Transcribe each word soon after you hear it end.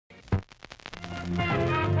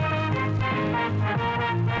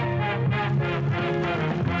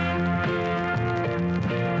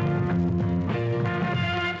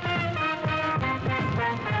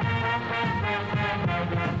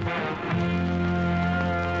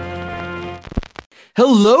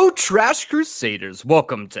Hello, Trash Crusaders.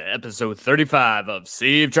 Welcome to episode 35 of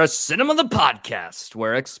Save Trash Cinema, the podcast,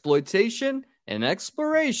 where exploitation and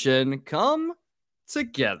exploration come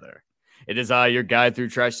together. It is I, your guide through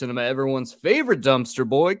trash cinema, everyone's favorite dumpster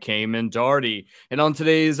boy, Cayman Darty. And on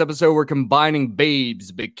today's episode, we're combining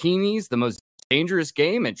babes, bikinis, the most dangerous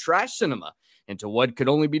game, and trash cinema into what could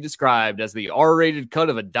only be described as the R-rated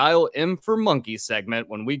cut of a Dial M for Monkey segment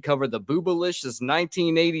when we cover the boobalicious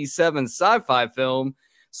 1987 sci-fi film,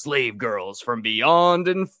 Slave Girls from Beyond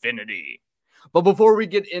Infinity. But before we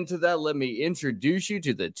get into that, let me introduce you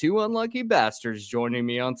to the two unlucky bastards joining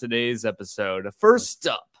me on today's episode. First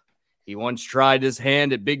up, he once tried his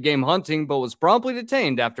hand at big game hunting, but was promptly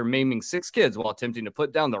detained after maiming 6 kids while attempting to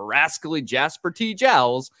put down the rascally Jasper T.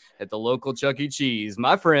 Jowls at the local Chuck E. Cheese.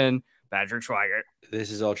 My friend, Patrick Schweigert. This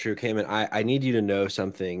is all true, Cayman. I need you to know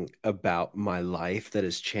something about my life that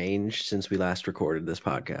has changed since we last recorded this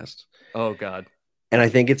podcast. Oh, God. And I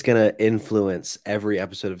think it's going to influence every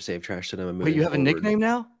episode of Save Trash Cinema moving Wait, you have forward. a nickname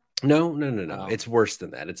now? No. Oh. It's worse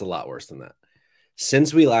than that. It's a lot worse than that.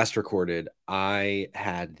 Since we last recorded, I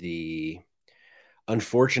had the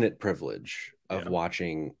unfortunate privilege of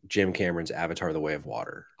watching Jim Cameron's Avatar: The Way of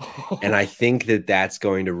Water. And I think that that's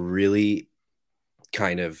going to really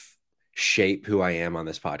kind of shape who I am on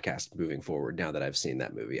this podcast moving forward now that I've seen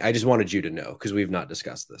that movie. I just wanted you to know because we've not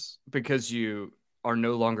discussed this. Because you are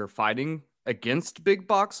no longer fighting against big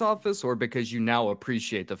box office, or because you now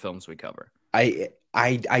appreciate the films we cover? I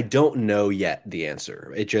don't know yet the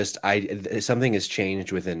answer. It just something has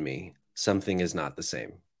changed within me. Something is not the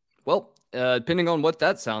same. Well, depending on what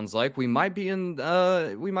that sounds like, we might be looking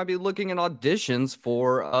at auditions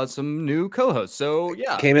for some new co-hosts. So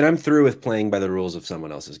yeah, Cayman, I'm through with playing by the rules of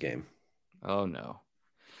someone else's game. Oh no.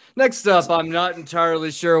 Next up, I'm not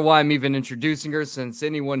entirely sure why I'm even introducing her, since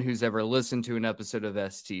anyone who's ever listened to an episode of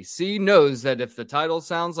STC knows that if the title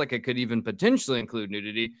sounds like it could even potentially include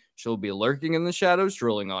nudity, she'll be lurking in the shadows,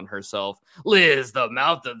 drooling on herself. Liz, the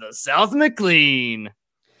mouth of the South McLean.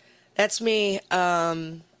 That's me.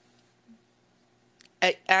 I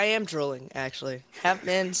am drooling, actually. Have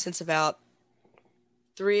been since about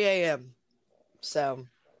 3 a.m. So.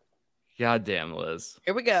 Goddamn, Liz.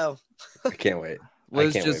 Here we go. I can't wait.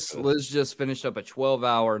 Liz just finished up a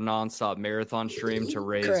 12-hour nonstop marathon stream to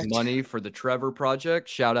raise money for the Trevor Project.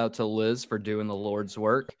 Shout out to Liz for doing the Lord's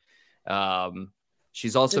work.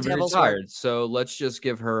 She's also very tired, so let's just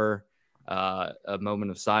give her a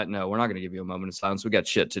moment of silence. No, we're not going to give you a moment of silence. We got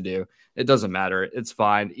shit to do. It doesn't matter. It's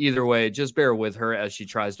fine. Either way, just bear with her as she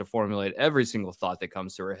tries to formulate every single thought that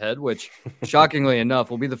comes to her head, which, shockingly enough,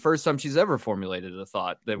 will be the first time she's ever formulated a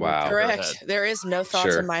thought. Correct. There is no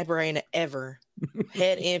thoughts in my brain ever.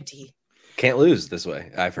 Head empty. Can't lose this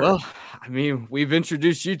way, I've heard. Well, I mean, we've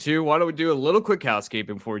introduced you two. Why don't we do a little quick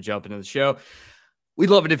housekeeping before we jump into the show? We'd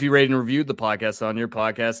love it if you rate and reviewed the podcast on your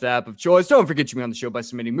podcast app of choice. Don't forget to be on the show by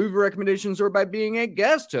submitting movie recommendations or by being a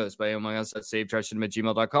guest host by emailing us at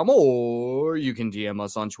savetrashcinema@gmail.com, or you can DM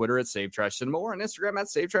us on Twitter at savetrashcinema or on Instagram at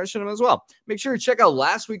savetrashcinema as well. Make sure to check out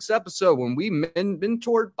last week's episode when we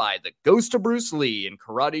mentored by the ghost of Bruce Lee and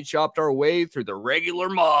karate chopped our way through the regular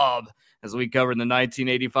mob as we covered the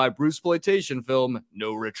 1985 Bruceploitation film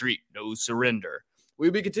No Retreat, No Surrender. We'll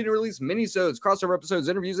be continuing to release mini-sodes, crossover episodes,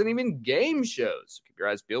 interviews, and even game shows. Keep your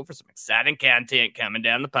eyes peeled for some exciting content coming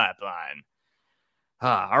down the pipeline.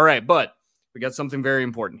 All right, but we got something very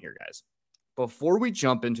important here, guys. Before we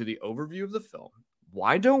jump into the overview of the film,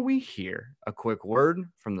 why don't we hear a quick word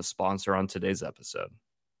from the sponsor on today's episode?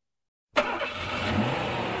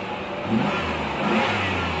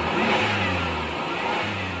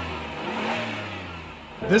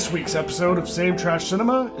 This week's episode of Save Trash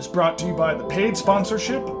Cinema is brought to you by the paid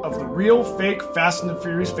sponsorship of the Real Fake Fast and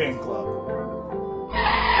Furious fan club.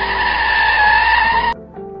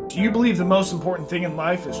 Do you believe the most important thing in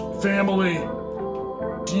life is family?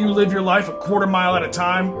 Do you live your life a quarter mile at a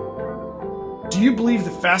time? Do you believe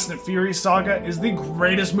the Fast and Furious saga is the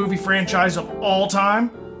greatest movie franchise of all time?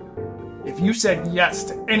 If you said yes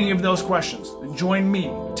to any of those questions, then join me,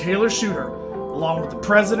 Taylor Shooter, along with the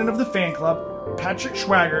president of the fan club, Patrick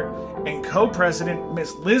Schweigert, and co-president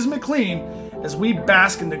Miss Liz McLean, as we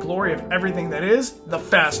bask in the glory of everything that is the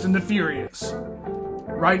Fast and the Furious.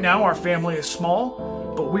 Right now, our family is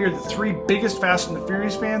small, but we are the 3 biggest Fast and the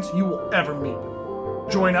Furious fans you will ever meet.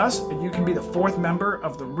 Join us, and you can be the 4th member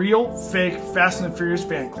of the Real Fake Fast and the Furious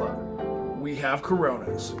fan club. We have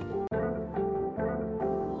Coronas.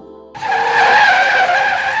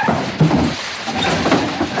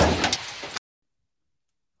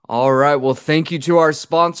 All right. Well, thank you to our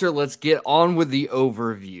sponsor. Let's get on with the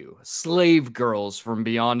overview. Slave Girls from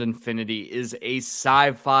Beyond Infinity is a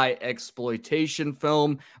sci-fi exploitation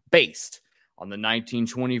film based on the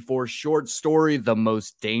 1924 short story, The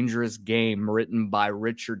Most Dangerous Game, written by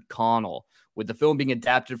Richard Connell, with the film being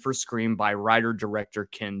adapted for screen by writer-director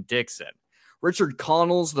Ken Dixon. Richard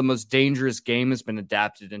Connell's The Most Dangerous Game has been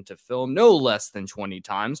adapted into film no less than 20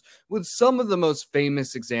 times, with some of the most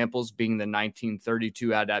famous examples being the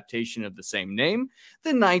 1932 adaptation of the same name, the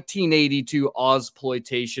 1982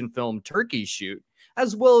 Ozploitation film Turkey Shoot,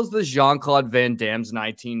 as well as the Jean-Claude Van Damme's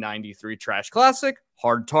 1993 trash classic,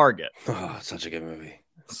 Hard Target. Oh, such a good movie.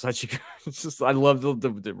 Such a good, it's just, I love the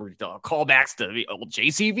callbacks to the old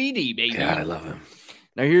JCVD, baby. God, I love him.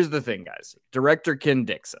 Now, here's the thing, guys. Director Ken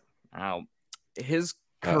Dixon. Now, his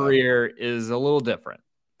career is a little different.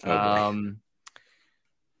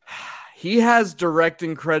 He has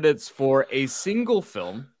directing credits for a single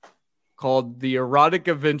film called The Erotic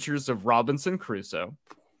Adventures of Robinson Crusoe,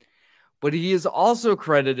 but he is also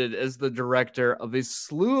credited as the director of a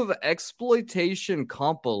slew of exploitation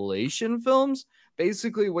compilation films.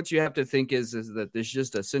 Basically, what you have to think is that there's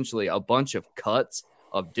just essentially a bunch of cuts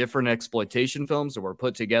of different exploitation films that were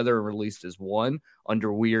put together and released as one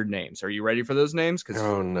under weird names. Are you ready for those names? Because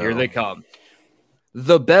here they come.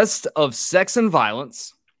 The Best of Sex and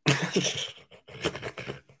Violence,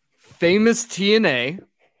 Famous TNA,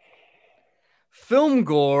 Film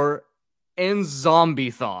Gore, and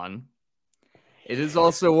Zombie-thon. It is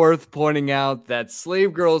also worth pointing out that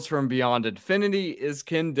Slave Girls from Beyond Infinity is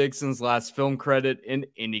Ken Dixon's last film credit in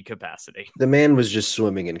any capacity. The man was just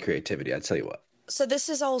swimming in creativity, I tell you what. So this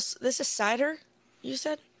is cider, you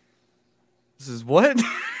said? This is what?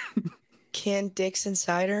 Ken Dixon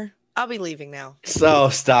cider? I'll be leaving now. So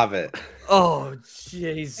stop it. Oh,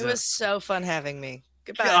 Jesus. It was so fun having me.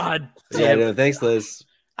 Goodbye. God Yeah, damn. no, thanks, Liz.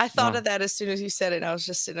 I thought of that as soon as you said it. And I was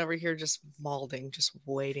just sitting over here just mauling, just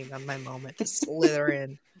waiting on my moment to slither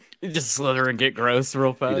in. You just slither and get gross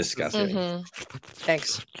real fast. You're disgusting. Mm-hmm.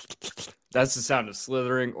 Thanks. That's the sound of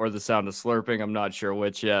slithering or the sound of slurping. I'm not sure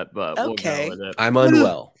which yet, but Okay. we'll go with it. I'm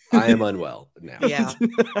unwell. I am unwell now. Yeah.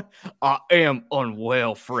 I am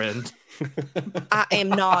unwell, friend. I am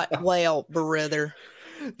not well, brother.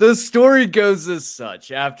 The story goes as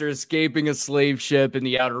such. After escaping a slave ship in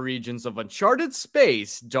the outer regions of uncharted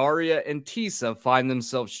space, Daria and Tisa find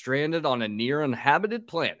themselves stranded on a near uninhabited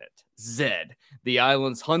planet, Zed, the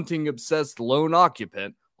island's hunting-obsessed lone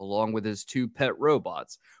occupant, along with his two pet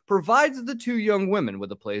robots, provides the two young women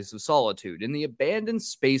with a place of solitude in the abandoned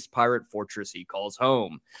space pirate fortress he calls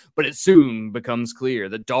home. But it soon becomes clear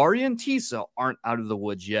that Daria and Tisa aren't out of the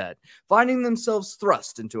woods yet. Finding themselves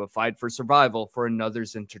thrust into a fight for survival for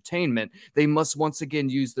another's entertainment, they must once again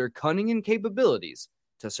use their cunning and capabilities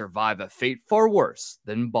to survive a fate far worse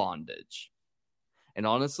than bondage. And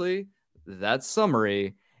honestly, that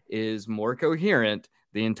summary is more coherent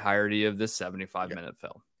the entirety of this 75-minute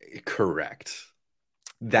film. Correct.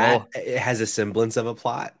 That it has a semblance of a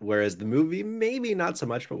plot, whereas the movie, maybe not so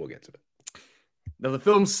much, but we'll get to it. Now, the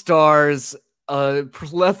film stars a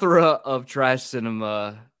plethora of trash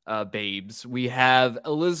cinema babes. We have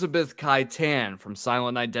Elizabeth Kaitan from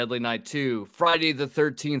Silent Night, Deadly Night 2, Friday the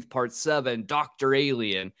 13th, Part 7, Dr.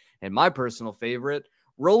 Alien, and my personal favorite,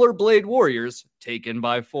 Rollerblade Warriors, Taken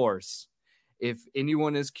by Force. If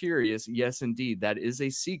anyone is curious, yes, indeed, that is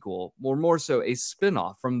a sequel, or more so a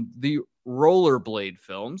spinoff from the Rollerblade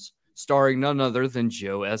films, starring none other than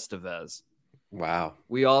Joe Estevez. Wow.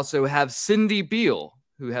 We also have Cindy Beale,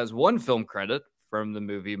 who has one film credit from the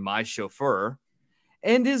movie My Chauffeur,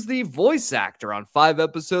 and is the voice actor on 5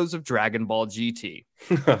 episodes of Dragon Ball GT.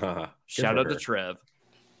 Shout out to Trev.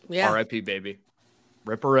 Yeah. R.I.P. baby.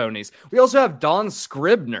 Ripperonis. We also have Don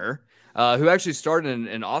Scribner, who actually starred in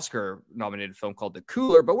an Oscar-nominated film called The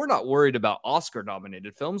Cooler, but we're not worried about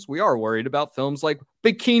Oscar-nominated films. We are worried about films like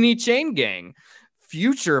Bikini Chain Gang,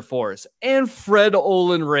 Future Force, and Fred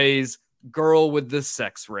Olen Ray's Girl with the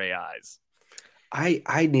Sex Ray Eyes.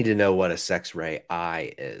 I need to know what a sex ray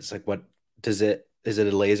eye is. Like, what is it a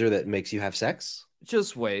laser that makes you have sex?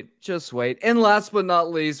 Just wait. And last but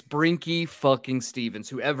not least, Brinky fucking Stevens,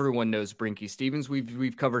 who everyone knows Brinky Stevens.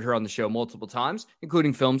 We've covered her on the show multiple times,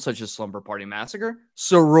 including films such as Slumber Party Massacre,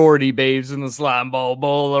 Sorority Babes in the Slime Ball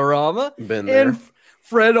Bowl-orama, Been there. and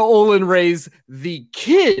Fred Olen Ray's The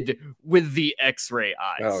Kid with the X-Ray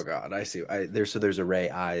Eyes. Oh God, I see. There's a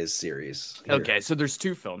Ray Eyes series. Here. Okay, so there's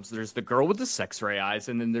 2 films. There's the girl with the sex ray eyes,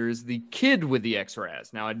 and then there's the kid with the X-ray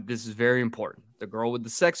eyes. Now, this is very important. The girl with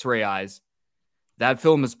the sex ray eyes, that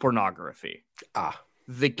film is pornography.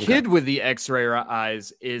 The Kid with the X-ray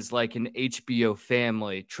eyes is like an HBO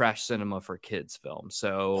Family trash cinema for kids film.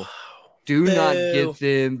 So do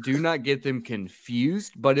not get them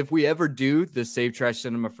confused. But if we ever do the Save Trash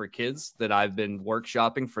Cinema for Kids that I've been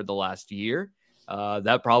workshopping for the last year,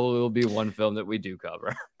 that probably will be one film that we do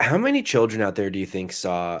cover. How many children out there do you think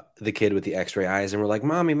saw The Kid with the X-ray eyes and were like,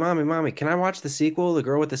 "Mommy, mommy, mommy, can I watch the sequel, The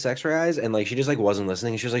Girl with the X-ray eyes?" And like she just like wasn't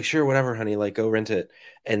listening. She was like, "Sure, whatever, honey. Like go rent it."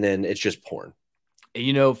 And then it's just porn.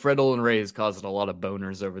 You know, Fred Olin Ray has caused a lot of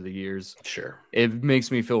boners over the years. Sure. It makes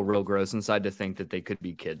me feel real gross inside to think that they could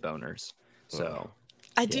be kid boners. So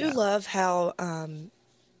I do love how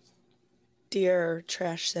dear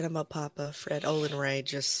Trash Cinema Papa Fred Olin Ray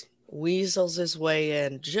just weasels his way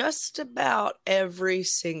in just about every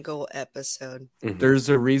single episode. Mm-hmm. There's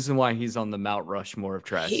a reason why he's on the Mount Rushmore of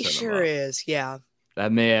trash He cinema. sure is, yeah.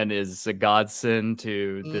 That man is a godsend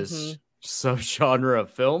to this subgenre of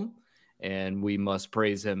film, and we must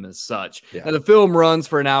praise him as such. Yeah. Now, the film runs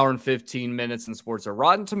for an hour and 15 minutes and sports a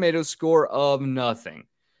Rotten Tomatoes score of nothing,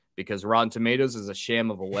 because Rotten Tomatoes is a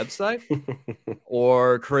sham of a website,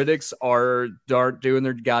 or critics aren't doing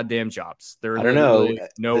their goddamn jobs. I don't know.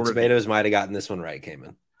 No the Tomatoes might have gotten this one right,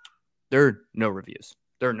 Cayman. There are no reviews.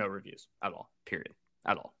 There are no reviews at all. Period.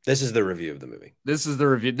 At all. This is the review of the movie. This is the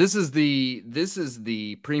review. This is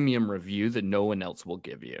the premium review that no one else will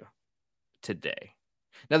give you today.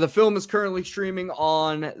 Now, the film is currently streaming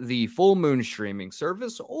on the Full Moon streaming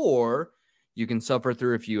service, or you can suffer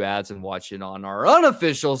through a few ads and watch it on our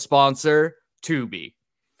unofficial sponsor, Tubi.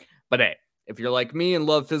 But hey, if you're like me and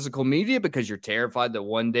love physical media because you're terrified that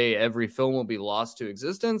one day every film will be lost to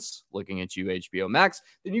existence, looking at you, HBO Max,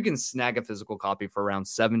 then you can snag a physical copy for around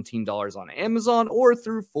 $17 on Amazon or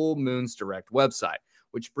through Full Moon's direct website,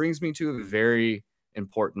 which brings me to a very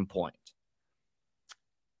important point.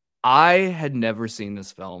 I had never seen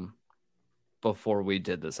this film before we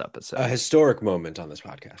did this episode. A historic moment on this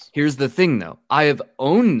podcast. Here's the thing, though. I have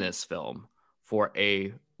owned this film for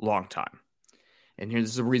a long time. And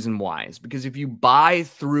here's the reason why. Is because if you buy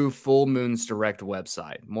through Full Moon's direct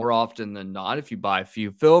website, more often than not, if you buy a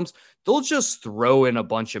few films, they'll just throw in a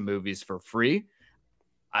bunch of movies for free.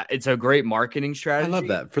 It's a great marketing strategy. I love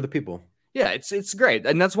that for the people. Yeah, it's great.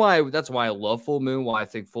 And that's why I love Full Moon, why I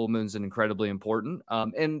think Full Moon's incredibly important.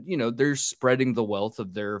 And you know, they're spreading the wealth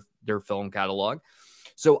of their film catalog.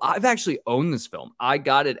 So I've actually owned this film. I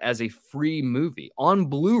got it as a free movie on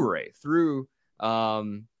Blu-ray through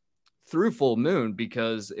Full Moon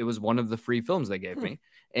because it was one of the free films they gave me.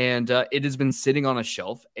 And it has been sitting on a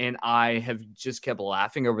shelf, and I have just kept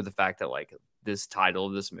laughing over the fact that like this title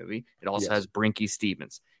of this movie, it also has Brinky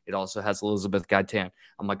Stevens. It also has Elizabeth Gaitan.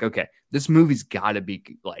 I'm like, okay, this movie's got to be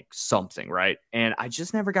like something, right? And I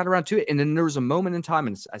just never got around to it. And then there was a moment in time,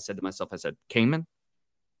 and I said to myself, Cayman,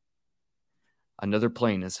 another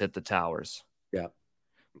plane has hit the towers. Yep.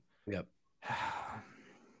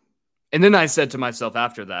 And then I said to myself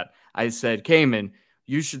after that, I said, Cayman,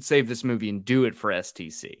 you should save this movie and do it for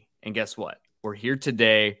STC. And guess what? We're here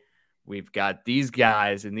today. We've got these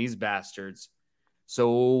guys and these bastards. So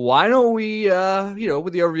why don't we,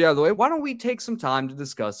 with the overview out of the way, why don't we take some time to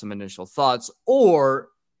discuss some initial thoughts? Or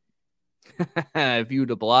if you'd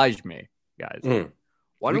oblige me, guys,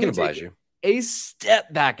 why don't we oblige take you a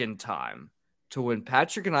step back in time to when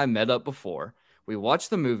Patrick and I met up before. We watched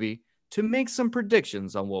the movie to make some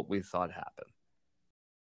predictions on what we thought happened.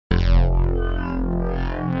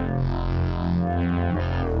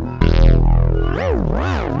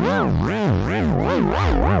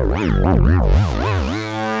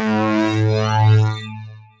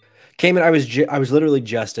 Cayman, I was literally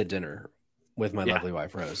just at dinner with my lovely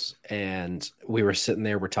wife Rose, and we were sitting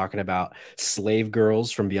there. We're talking about Slave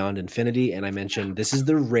Girls from Beyond Infinity, and I mentioned this is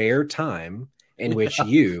the rare time in which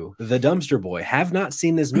you, the dumpster boy, have not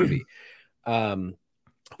seen this movie.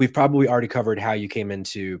 We've probably already covered how you came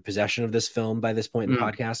into possession of this film by this point in the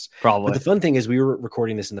podcast. Probably. But the fun thing is we were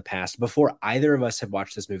recording this in the past before either of us had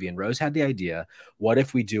watched this movie. And Rose had the idea, what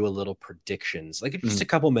if we do a little predictions? Like just a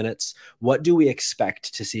couple minutes. What do we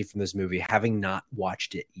expect to see from this movie, having not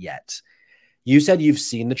watched it yet? You said you've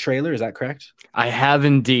seen the trailer. Is that correct? I have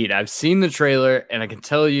indeed. I've seen the trailer, and I can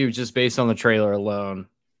tell you just based on the trailer alone,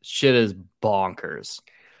 shit is bonkers.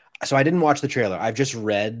 So I didn't watch the trailer. I've just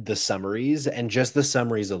read the summaries, and just the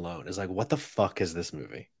summaries alone is like, what the fuck is this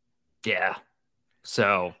movie? Yeah.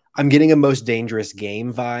 So I'm getting a Most Dangerous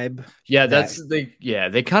Game vibe. Yeah,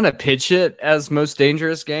 they kind of pitch it as Most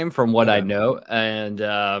Dangerous Game from what I know.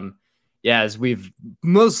 And as we've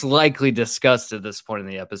most likely discussed at this point in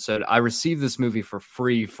the episode, I received this movie for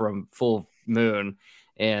free from Full Moon,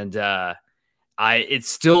 and It's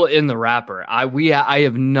still in the wrapper. I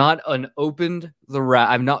have not unopened the wrap.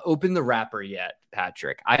 I've not opened the wrapper yet,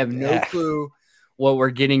 Patrick. I have no clue what we're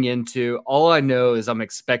getting into. All I know is I'm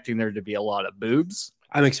expecting there to be a lot of boobs.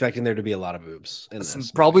 I'm expecting there to be a lot of boobs in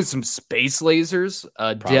this. Probably some space lasers.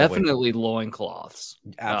 Definitely loincloths.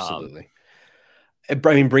 Absolutely. I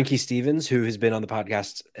mean, Brinky Stevens, who has been on the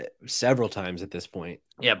podcast several times at this point.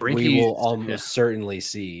 Yeah, Brinky. We will almost certainly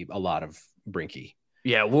see a lot of Brinky.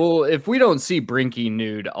 Yeah, well, if we don't see Brinky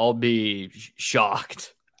nude, I'll be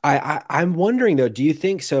shocked. I'm wondering though, do you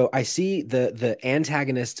think so? I see the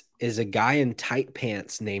antagonist is a guy in tight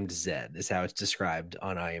pants named Zed, is how it's described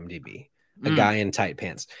on IMDb. A guy in tight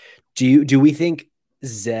pants. Do we think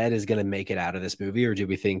Zed is going to make it out of this movie, or do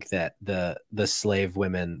we think that the slave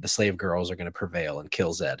women, the slave girls, are going to prevail and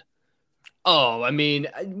kill Zed? Oh, I mean,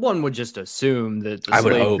 one would just assume that the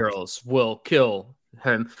slave girls will kill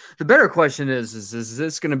him. The better question is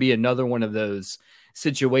this going to be another one of those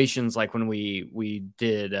situations like when we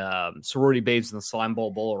did Sorority Babes in the Slime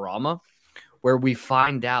Bowl Bolorama, where we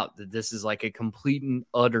find out that this is like a complete and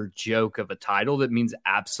utter joke of a title that means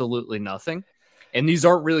absolutely nothing. And these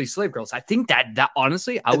aren't really slave girls. I think that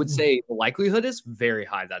honestly, I would say the likelihood is very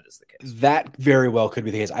high that is the case. That very well could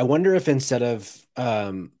be the case. I wonder if instead of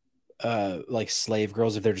like slave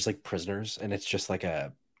girls, if they're just like prisoners, and it's just like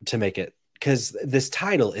to make it, because this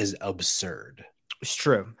title is absurd. It's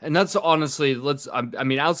true. And that's honestly, I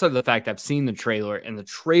mean, outside of the fact I've seen the trailer, and the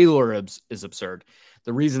trailer is absurd.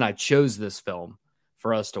 The reason I chose this film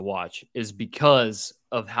for us to watch is because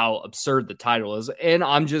of how absurd the title is. And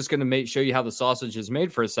I'm just going to show you how the sausage is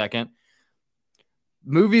made for a second.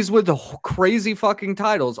 Movies with the crazy fucking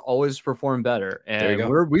titles always perform better. And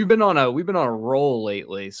we've been on a roll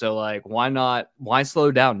lately. So like, why slow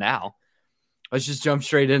down now? Let's just jump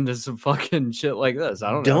straight into some fucking shit like this. I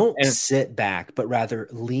don't know. Don't sit back, but rather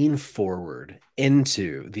lean forward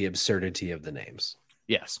into the absurdity of the names.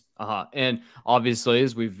 Yes. And obviously,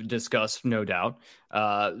 as we've discussed, no doubt,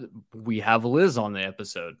 we have Liz on the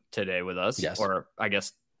episode today with us. Yes. Or I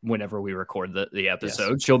guess whenever we record the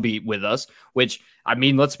episode, she'll be with us, which, I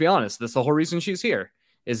mean, let's be honest, that's the whole reason she's here,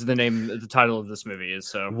 is the title of this movie is.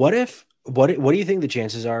 So what do you think the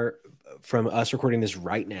chances are from us recording this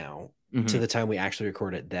right now to the time we actually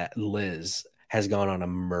record it that Liz has gone on a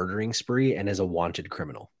murdering spree and is a wanted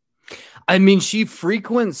criminal? I mean, she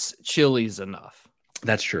frequents Chili's enough.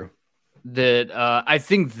 That's true. That I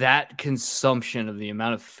think that consumption of the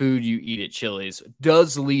amount of food you eat at Chili's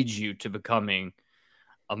does lead you to becoming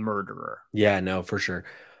a murderer. Yeah, no, for sure.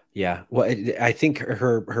 Yeah. Well, I think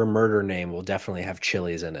her murder name will definitely have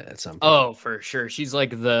Chili's in it at some point. Oh, for sure. She's like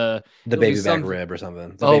the baby back rib or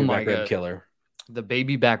something. The baby back rib killer. The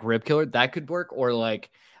baby back rib killer. That could work. Or like,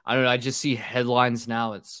 I don't know. I just see headlines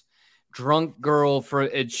now. It's drunk girl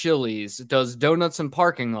at Chili's does donuts in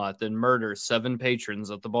parking lot, then murders 7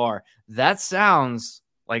 patrons at the bar. That sounds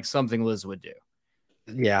like something Liz would do.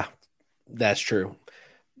 Yeah, that's true.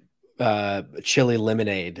 Chili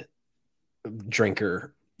lemonade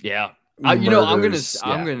drinker. Yeah. I'm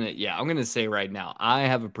gonna say right now, I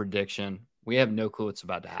have a prediction. We have no clue what's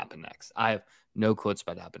about to happen next. I have no clue what's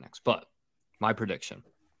about to happen next. But my prediction,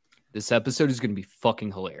 this episode is gonna be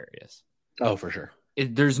fucking hilarious. Oh, for sure.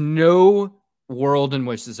 There's no world in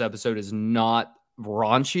which this episode is not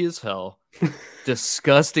raunchy as hell,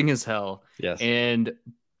 disgusting as hell, yes, and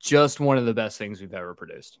just one of the best things we've ever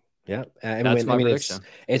produced. Yeah, that's my prediction.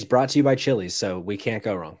 It's brought to you by Chili's, so we can't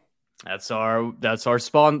go wrong. That's our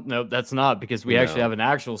spawn. No, that's not, because we actually have an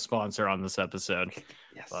actual sponsor on this episode.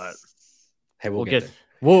 Yes, but hey, we'll get there.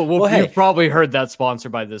 You've probably heard that sponsor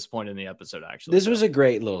by this point in the episode, actually. This was a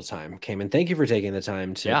great little time, Cayman. Thank you for taking the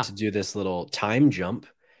time to do this little time jump.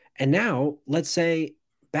 And now, let's say,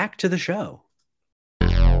 back to the show.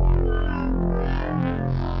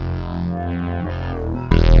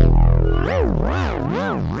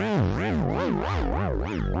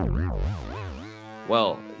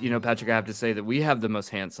 Well, Patrick, I have to say that we have the most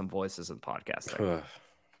handsome voices in podcasting.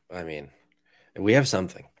 I mean, we have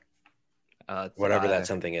something. Whatever that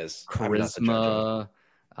something is. Charisma,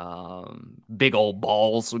 big old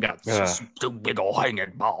balls. We got two big old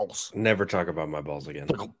hanging balls. Never talk about my balls again.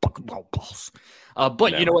 Big old fucking balls.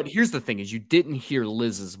 But you know what? Here's the thing: is you didn't hear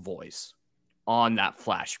Liz's voice on that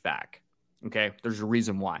flashback. Okay, there's a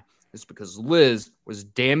reason why. It's because Liz was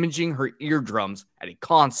damaging her eardrums at a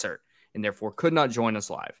concert and therefore could not join us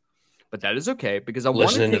live. But that is okay, because I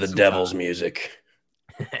listening to the devil's music.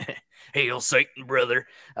 Hail Satan, brother.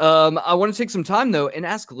 I want to take some time, though, and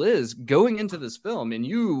ask Liz, going into this film, and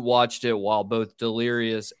you watched it while both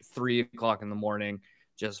delirious, 3 o'clock in the morning,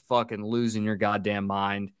 just fucking losing your goddamn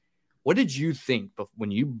mind. What did you think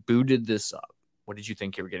when you booted this up? What did you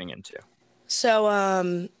think you were getting into? So,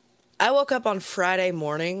 I woke up on Friday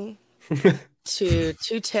morning to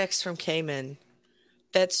 2 texts from Cayman.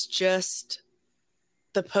 That's just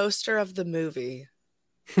the poster of the movie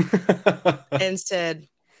and said,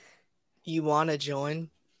 "You want to join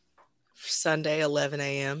Sunday, 11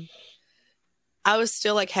 a.m.?" I was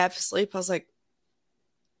still like half asleep. I was like,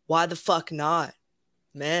 why the fuck not?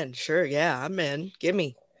 Man, sure, yeah, I'm in. Give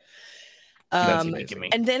me. That's amazing.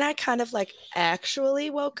 And then I kind of like actually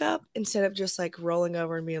woke up instead of just like rolling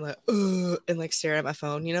over and being like, ugh, and like staring at my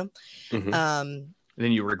phone, you know? Mhm.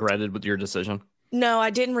 Then you regretted with your decision? No, I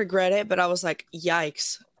didn't regret it, but I was like,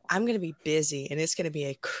 yikes, I'm going to be busy and it's going to be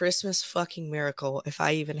a Christmas fucking miracle if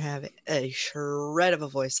I even have a shred of a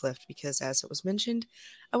voice left because, as it was mentioned,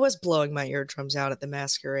 I was blowing my eardrums out at the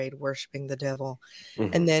masquerade, worshiping the devil,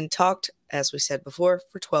 and then talked, as we said before,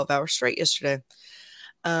 for 12 hours straight yesterday.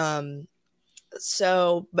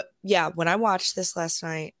 So, but yeah, when I watched this last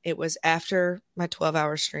night, it was after my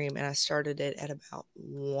 12-hour stream and I started it at about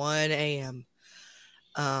 1 a.m.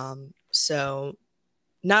 So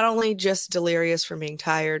not only just delirious from being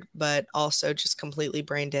tired, but also just completely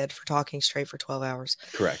brain dead for talking straight for 12 hours.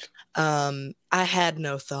 Correct. I had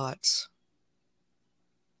no thoughts.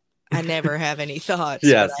 I never have any thoughts.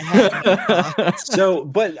 Yes. But I had no thoughts. So,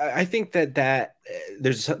 but I think that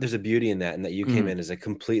there's a beauty in that, and that you came in as a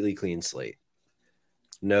completely clean slate.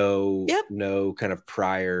 No kind of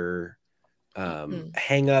prior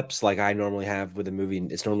hang-ups like I normally have with a movie.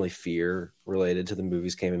 It's normally fear related to the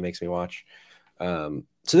movies came and makes me watch. So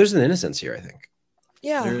there's an innocence here, I think.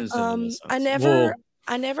 Yeah. There is an innocence.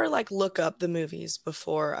 I never like look up the movies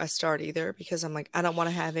before I start either because I'm like, I don't want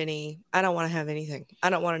to have anything. I don't want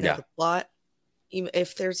to know the plot, even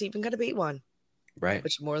if there's even going to be one. Right.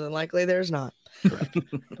 Which more than likely there's not. Correct.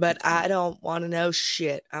 But I don't want to know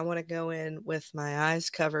shit. I want to go in with my eyes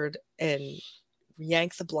covered and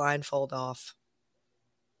yank the blindfold off.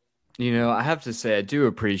 You know, I have to say, I do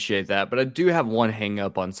appreciate that, but I do have one hang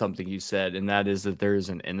up on something you said, and that is that there is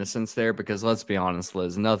an innocence there, because let's be honest,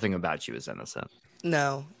 Liz, nothing about you is innocent.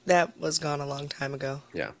 No, that was gone a long time ago.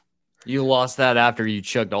 Yeah. You lost that after you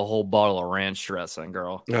chugged a whole bottle of ranch dressing,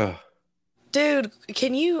 girl. Ugh. Dude,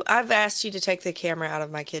 I've asked you to take the camera out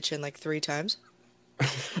of my kitchen like 3 times.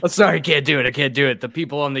 Oh, sorry, I can't do it. The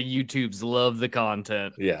people on the YouTubes love the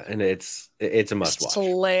content. Yeah, and it's a must watch.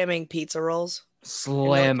 Slamming pizza rolls.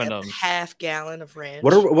 Slamming them. Half gallon of ranch.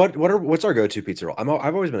 What's our go-to pizza roll?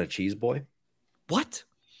 I've always been a cheese boy. What?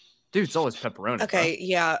 Dude, it's always pepperoni. Okay,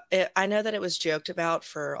 bro. Yeah. I know that it was joked about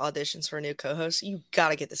for auditions for a new co-host. You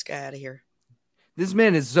gotta get this guy out of here. This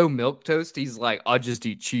man is so milquetoast. He's like, I just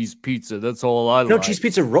eat cheese pizza. That's all I like. No, cheese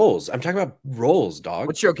pizza rolls. I'm talking about rolls, dog.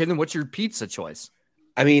 What's your pizza choice?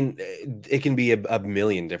 I mean, it can be a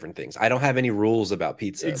million different things. I don't have any rules about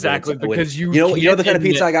pizza. Exactly, because you know the kind of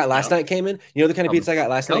pizza I got last night came in? You know the kind of pizza I got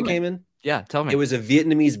last night came in? Yeah, tell me. It was a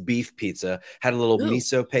Vietnamese beef pizza. Had a little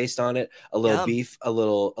miso paste on it, a little beef, a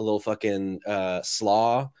little fucking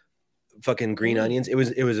slaw, fucking green onions. It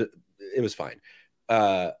was fine.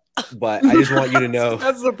 But I just want you to know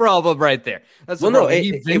that's the problem right there. That's the problem.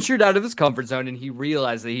 He ventured out of his comfort zone and he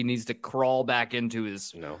realized that he needs to crawl back into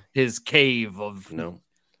his cave of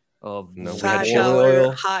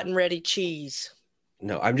 $5 hot and ready cheese.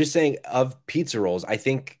 No, I'm just saying, of pizza rolls, I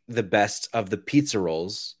think the best of the pizza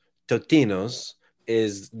rolls, Totino's,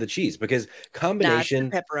 is the cheese, because combination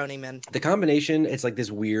the pepperoni, man. The combination, it's like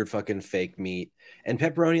this weird fucking fake meat, and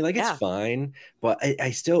pepperoni, like, it's fine, but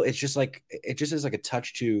I still, it just is like a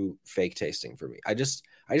touch too fake tasting for me. I just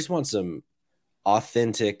want some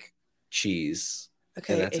authentic cheese.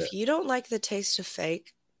 Okay, if you don't like the taste of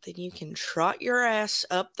fake, then you can trot your ass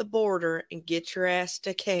up the border and get your ass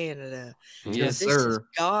to Canada. Yes, this sir. Is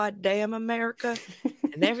goddamn America,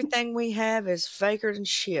 and everything we have is faker than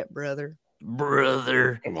shit, brother.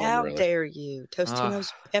 How dare you?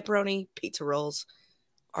 Tostino's pepperoni pizza rolls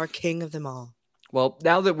are king of them all. Well,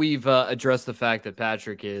 now that we've addressed the fact that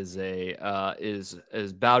Patrick is about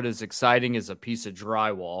as exciting as a piece of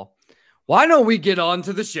drywall, why don't we get on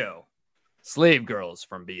to the show? Slave Girls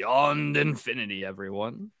from Beyond Infinity,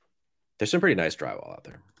 everyone. There's some pretty nice drywall out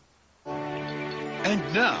there. And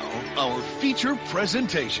now, our feature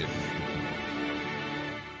presentation.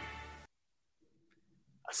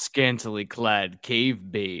 A scantily clad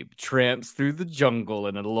cave babe tramps through the jungle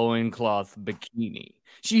in a loincloth bikini.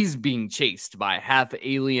 She's being chased by a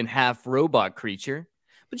half-alien, half-robot creature,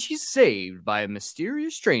 but she's saved by a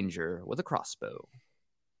mysterious stranger with a crossbow.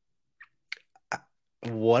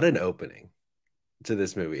 What an opening to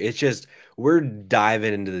this movie. It's just, we're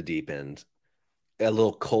diving into the deep end. A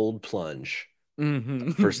little cold plunge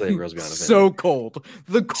First Lady of Girls Beyond Infinity. So cold.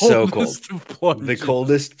 The coldest of plunges. The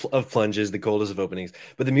coldest of plunges, the coldest of openings.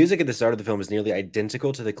 But the music at the start of the film is nearly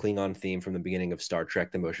identical to the Klingon theme from the beginning of Star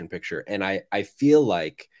Trek, the motion picture. And I feel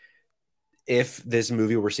like if this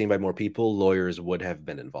movie were seen by more people, lawyers would have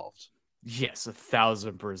been involved. Yes,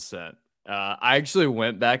 1,000%. I actually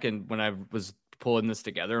went back and when I was pulling this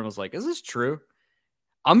together and was like, is this true?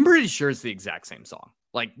 I'm pretty sure it's the exact same song.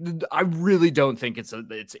 Like, I really don't think it's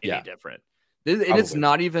any different. It's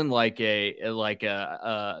not even like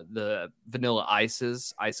the Vanilla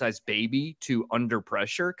Ice Ice Baby to Under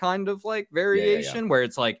Pressure kind of like variation where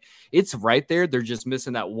it's like it's right there. They're just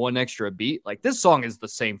missing that one extra beat. Like this song is the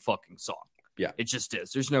same fucking song. Yeah, it just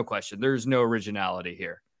is. There's no question. There's no originality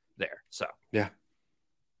there. So yeah,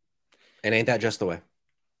 and ain't that just the way?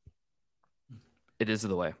 It is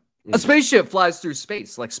the way. A spaceship flies through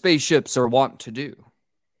space like spaceships are wont to do.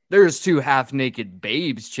 There's two half-naked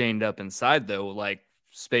babes chained up inside, though, like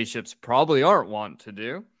spaceships probably aren't wont to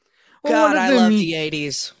do. God, I love the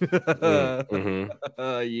 80s.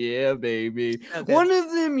 Yeah, baby. Okay. One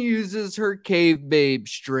of them uses her cave babe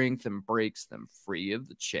strength and breaks them free of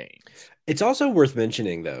the chains. It's also worth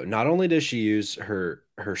mentioning, though, not only does she use her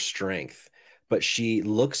strength, but she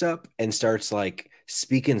looks up and starts like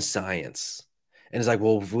speaking science. And it's like,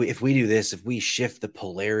 well, if we do this, if we shift the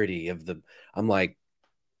polarity of the, I'm like,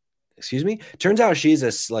 excuse me. Turns out she's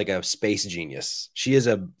a space genius. She is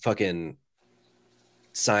a fucking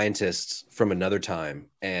scientist from another time.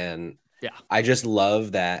 And yeah, I just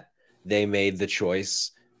love that they made the choice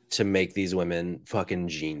to make these women fucking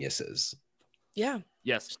geniuses. Yeah.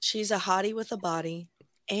 Yes. She's a hottie with a body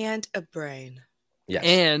and a brain. Yes.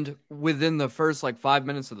 And within the first 5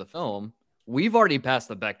 minutes of the film, we've already passed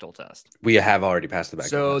the Bechdel test. We have already passed the Bechdel test.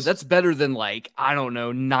 So that's better than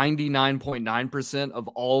 99.9% of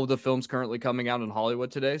all of the films currently coming out in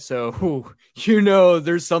Hollywood today. So,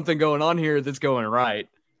 there's something going on here that's going right.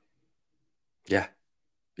 Yeah.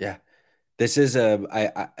 Yeah. This is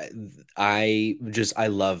I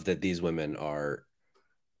love that these women are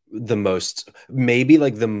the most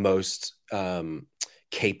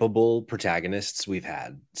capable protagonists we've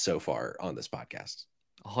had so far on this podcast.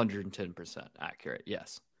 110% accurate.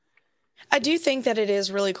 Yes. I do think that it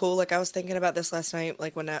is really cool. Like I was thinking about this last night,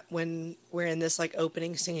 like when we're in this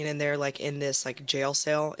opening scene and they're in this jail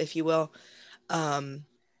cell, if you will, when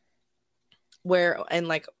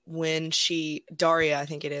Daria, I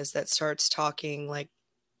think it is, that starts talking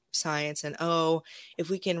science and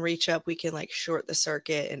if we can reach up, we can short the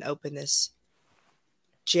circuit and open this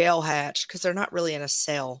jail hatch, because they're not really in a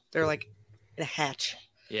cell, they're in a hatch.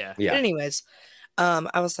 Yeah. But anyways,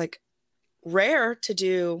 I was rare to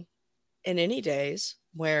do in any days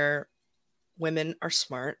where women are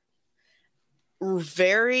smart.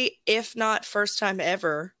 Very, if not first time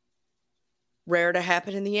ever, rare to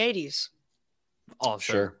happen in the 80s.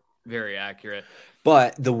 Also, sure. Very accurate.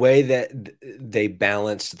 But the way that they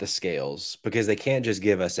balanced the scales, because they can't just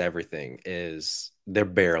give us everything, is they're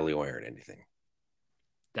barely wearing anything.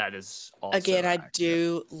 That is also again, accurate. I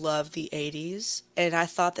do love the 80s, and I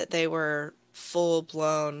thought that they were full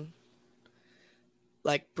blown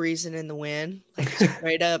breezing in the wind,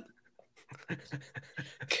 straight up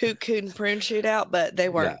cuckoo and prune shootout, but they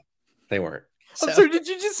weren't. Yeah, they weren't. So. I'm sorry, did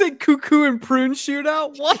you just say cuckoo and prune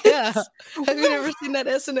shootout? What? Yeah. Have you ever seen that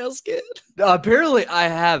SNL skit? Apparently I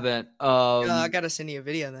haven't. I gotta send you a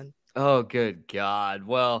video then. Oh, good God.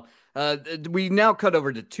 Well, we now cut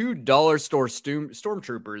over to two dollar store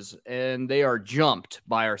stormtroopers, and they are jumped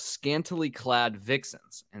by our scantily clad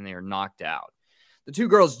vixens, and they are knocked out. The two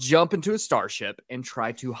girls jump into a starship and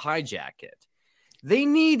try to hijack it. They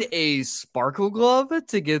need a sparkle glove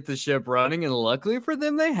to get the ship running, and luckily for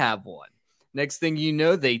them, they have one. Next thing you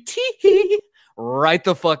know, they tee right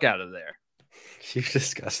the fuck out of there. You're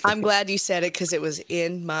disgusting. I'm glad you said it because it was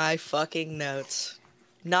in my fucking notes.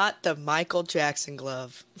 Not the Michael Jackson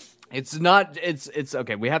glove. It's not. It's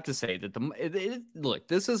okay. We have to say that look,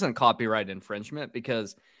 this isn't copyright infringement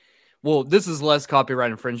because, well, this is less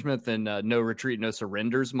copyright infringement than No Retreat, No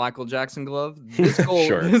Surrender's Michael Jackson glove. This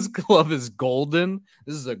Sure. This glove is golden.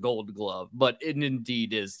 This is a gold glove, but it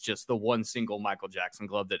indeed is just the one single Michael Jackson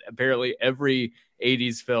glove that apparently every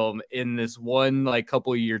 80s film in this one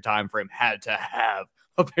couple year time frame had to have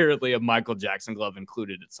apparently a Michael Jackson glove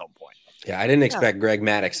included at some point. Yeah, I didn't expect Greg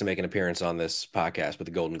Maddox to make an appearance on this podcast with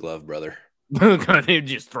the Golden Glove, brother. They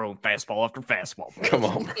just throw fastball after fastball. Come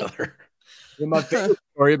on, brother. My favorite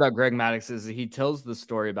story about Greg Maddux is he tells the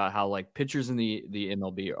story about how like pitchers in the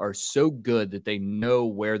MLB are so good that they know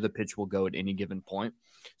where the pitch will go at any given point.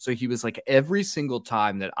 So he was like, every single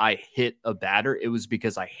time that I hit a batter, it was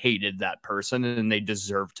because I hated that person and they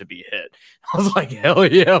deserved to be hit. I was like, hell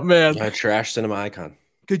yeah, man. A trash cinema icon.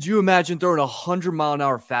 Could you imagine throwing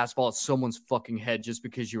 100-mile-an-hour fastball at someone's fucking head just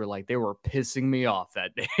because you were like, they were pissing me off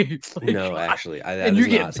that day? Like, no, actually, that and is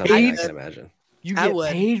you not get something paid. I can imagine. You get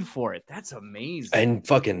paid for it. That's amazing. And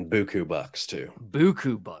fucking buku bucks, too.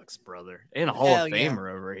 Buku bucks, brother. And a Hall Hell of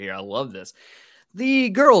Famer over here. I love this. The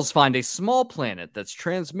girls find a small planet that's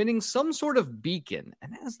transmitting some sort of beacon.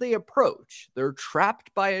 And as they approach, they're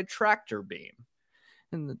trapped by a tractor beam.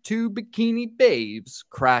 And the two bikini babes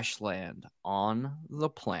crash land on the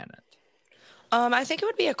planet. I think it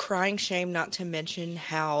would be a crying shame not to mention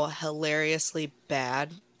how hilariously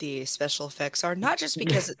bad the special effects are, not just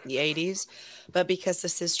because it's the 80s, but because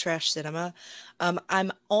this is trash cinema.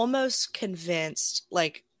 I'm almost convinced,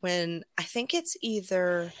 like, when I think it's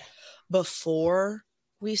either before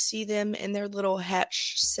we see them in their little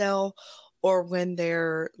hatch cell or when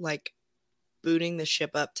they're like booting the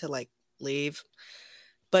ship up to like leave,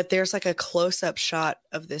 but there's like a close-up shot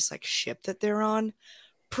of this like ship that they're on.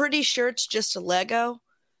 Pretty sure it's just a Lego.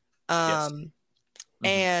 Yes.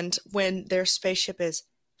 And when their spaceship is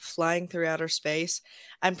flying through outer space,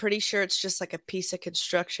 I'm pretty sure it's just like a piece of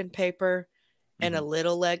construction paper and a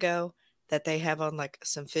little Lego that they have on like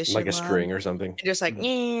some fishing like a line. string or something. And just like,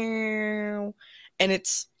 and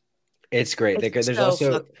it's great. It's There's so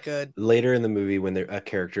also fucking good. later in the movie when a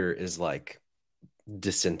character is like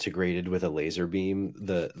disintegrated with a laser beam,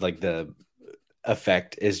 the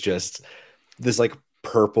effect is just this like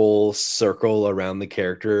purple circle around the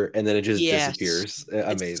character and then it just disappears.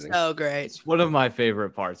 Amazing. It's so great. It's one of my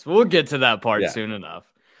favorite parts. We'll get to that part soon enough.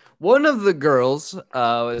 One of the girls,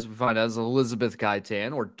 as we find out, is Elizabeth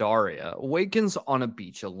Gaitan, or Daria, awakens on a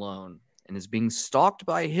beach alone and is being stalked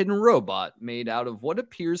by a hidden robot made out of what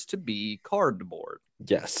appears to be cardboard.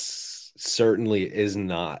 Yes, certainly is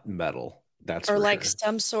not metal. That's or for like sure.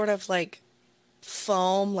 some sort of like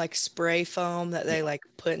foam, like spray foam that they like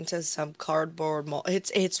put into some cardboard mold.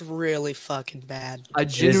 It's really fucking bad. I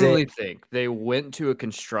genuinely think they went to a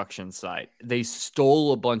construction site. They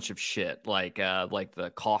stole a bunch of shit, like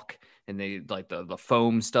the caulk and they like the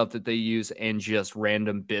foam stuff that they use, and just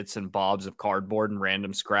random bits and bobs of cardboard and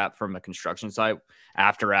random scrap from a construction site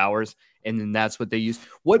after hours. And then that's what they use.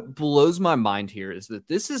 What blows my mind here is that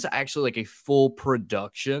this is actually like a full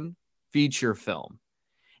production feature film.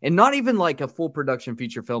 And not even like a full production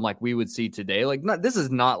feature film like we would see today. Like, this is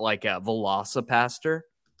not like a Velocipaster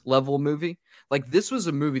level movie. Like, this was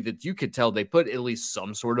a movie that you could tell they put at least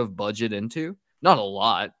some sort of budget into. Not a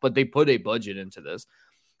lot, but they put a budget into this.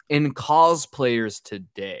 And cosplayers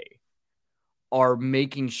today are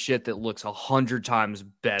making shit that looks 100 times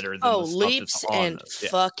better than the stuff leaps that's on and this.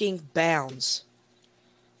 fucking bounds.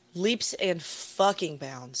 Leaps and fucking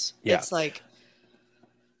bounds. Yeah. It's like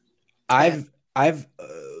I've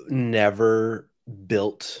never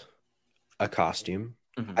built a costume.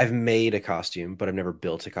 I've made a costume, but I've never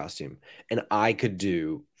built a costume. And I could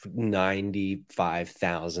do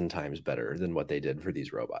 95,000 times better than what they did for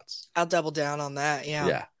these robots. I'll double down on that.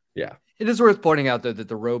 Yeah. Yeah. It is worth pointing out, though, that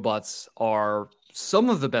the robots are some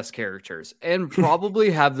of the best characters and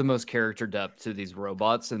probably have the most character depth to these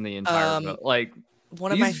robots in the entire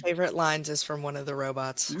one of my favorite lines is from one of the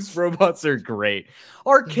robots. These robots are great.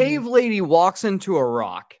 Our cave lady walks into a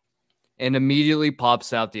rock and immediately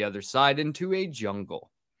pops out the other side into a jungle.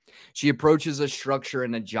 She approaches a structure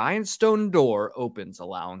and a giant stone door opens,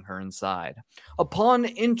 allowing her inside. Upon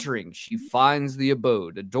entering, she finds the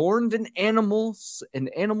abode adorned in animal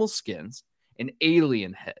skins and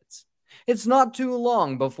alien heads. It's not too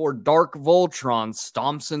long before Dark Voltron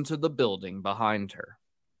stomps into the building behind her.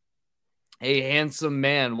 A handsome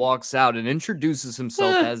man walks out and introduces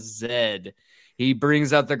himself as Zed. He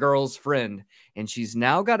brings out the girl's friend, and she's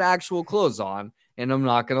now got actual clothes on, and I'm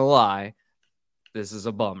not going to lie, this is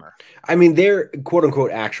a bummer. I mean, they're quote-unquote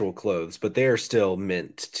actual clothes, but they're still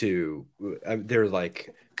meant to, they're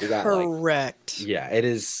like... Correct. Yeah, it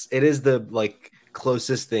is the like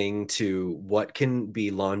closest thing to what can be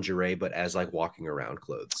lingerie, but as like walking around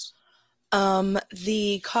clothes.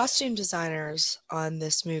 The costume designers on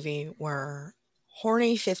this movie were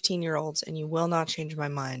horny 15-year-olds, and you will not change my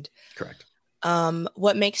mind. Correct.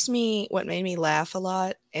 What made me laugh a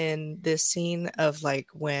lot in this scene of like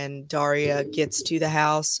when Daria gets to the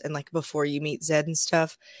house and like before you meet Zed and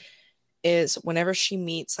stuff is whenever she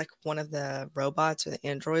meets like one of the robots or the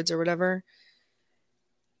androids or whatever,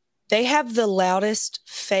 they have the loudest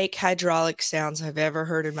fake hydraulic sounds I've ever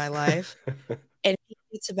heard in my life. and he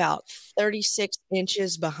gets about 36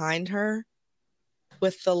 inches behind her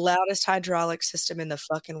with the loudest hydraulic system in the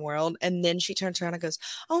fucking world. And then she turns around and goes,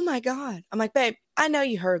 "Oh my God." I'm like, babe, I know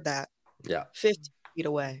you heard that. Yeah. 50 feet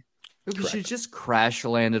away. Because she just crash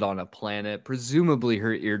landed on a planet. Presumably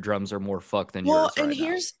her eardrums are more fucked than Well, yours right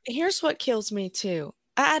and here's what kills me too.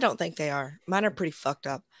 I don't think they are. Mine are pretty fucked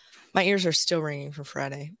up. My ears are still ringing from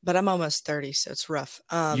Friday, but I'm almost 30, so it's rough.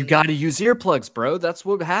 You got to use earplugs, bro. That's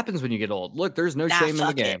what happens when you get old. Look, there's no shame in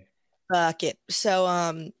the game. Fuck it.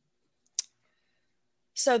 So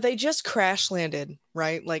they just crash landed,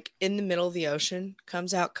 right? Like in the middle of the ocean,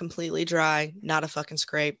 comes out completely dry, not a fucking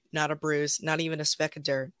scrape, not a bruise, not even a speck of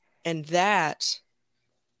dirt. And that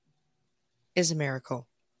is a miracle.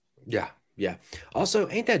 Yeah. Yeah. Also,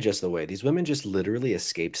 ain't that just the way? These women just literally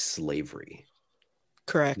escaped slavery.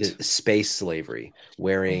 Correct. Space slavery,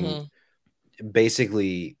 wearing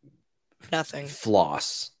basically nothing,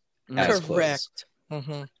 floss as clothes.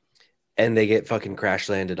 And they get fucking crash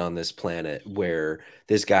landed on this planet where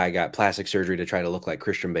this guy got plastic surgery to try to look like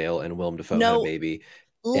Christian Bale and Willem Dafoe had a baby.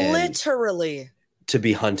 Literally. To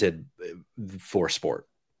be hunted for sport.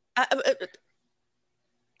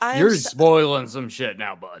 You're spoiling some shit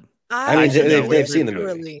now, bud. I mean, they've seen the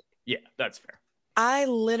movie. Yeah, that's fair. I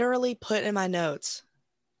literally put in my notes,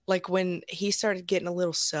 like when he started getting a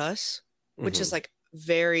little sus, which is like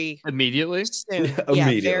very immediately soon.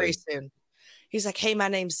 Yeah, very soon. He's like, "Hey, my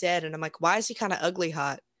name's Zed," and I'm like, "Why is he kind of ugly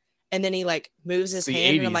hot?" And then he like moves his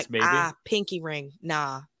hand, and I'm like, baby. Pinky ring.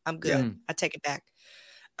 Nah, I'm good. Yeah. I take it back.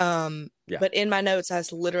 But in my notes, I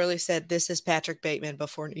literally said, "This is Patrick Bateman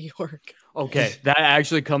before New York." Okay, that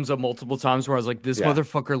actually comes up multiple times where I was like, "This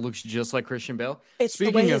motherfucker looks just like Christian Bale." It's the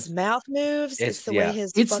way his mouth moves. It's the way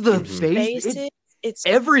his the face is. It's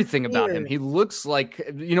everything about him. He looks like,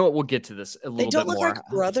 you know what? We'll get to this a little bit more. They don't look like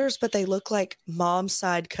brothers, but they look like mom's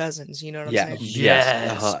side cousins. You know what I'm saying?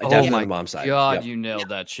 Yes. Oh my mom's side. God, you nailed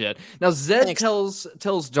that shit. Now Zed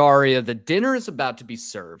tells Daria the dinner is about to be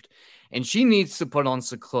served, and she needs to put on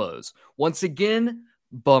some clothes. Once again,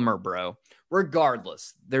 bummer, bro.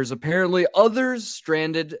 Regardless, there's apparently other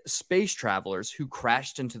stranded space travelers who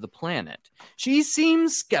crashed into the planet. She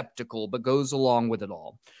seems skeptical, but goes along with it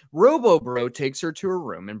all. Robo-Bro takes her to her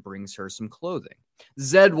room and brings her some clothing.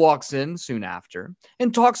 Zed walks in soon after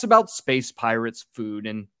and talks about space pirates, food,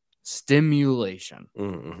 and stimulation.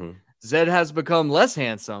 Zed has become less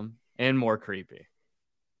handsome and more creepy.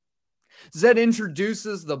 Zed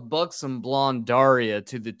introduces the buxom blonde Daria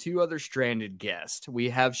to the two other stranded guests. We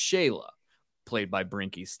have Shayla, played by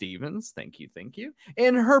Brinky Stevens, thank you,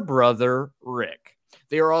 and her brother, Rick.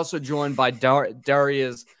 They are also joined by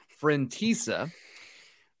Daria's friend, Tisa,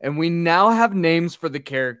 and we now have names for the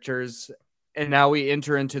characters, and now we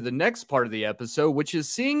enter into the next part of the episode, which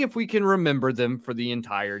is seeing if we can remember them for the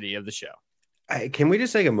entirety of the show. Can we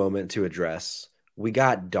just take a moment to address, we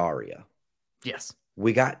got Daria. Yes.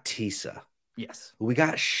 We got Tisa. Yes. We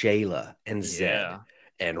got Shayla and Zed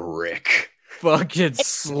and Rick. Fucking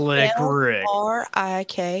slick Rick.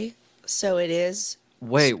 R-I-K. So it is.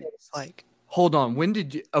 Wait, like, hold on. When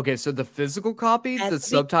did you? Okay, so the physical copy, the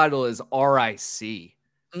subtitle is R-I-C.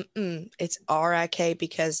 It's R-I-K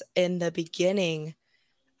because in the beginning,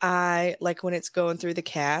 I like when it's going through the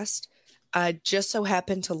cast, I just so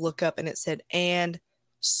happened to look up and it said, and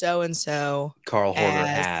so Carl Horner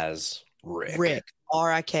as Rick.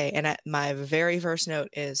 R-I-K. And my very first note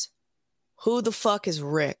is, who the fuck is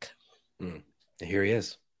Rick? Here he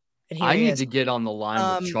is. I need to get on the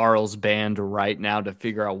line with Charles Band right now to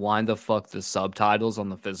figure out why the fuck the subtitles on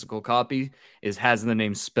the physical copy has the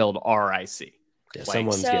name spelled R-I-C. Yeah,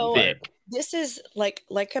 someone's getting big. This is like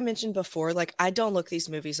I mentioned before, like I don't look these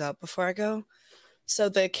movies up before I go. So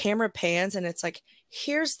the camera pans and it's like,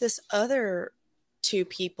 here's this other two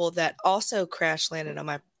people that also crash landed on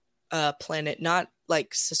my planet. Not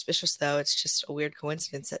like suspicious though. It's just a weird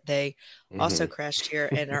coincidence that they also crashed here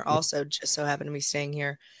and are also just so happen to be staying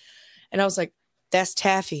here. And I was like, that's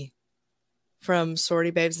Taffy from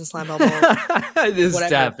Sorority Babes and Slimeball Bowl. It is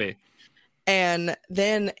Taffy. And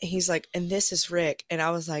then he's like, and this is Rick. And I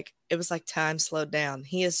was like, it was like time slowed down.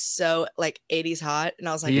 He is so like 80s hot. And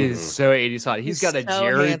I was like, he is so 80s hot. He's got a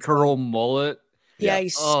Jerry curl mullet. Yeah,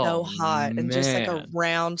 he's so hot. And just like a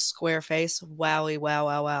round square face. Wowie, wow.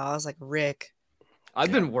 I was like, Rick. I've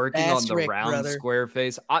been working on the round square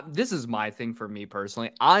face. This is my thing for me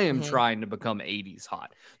personally. I am trying to become 80s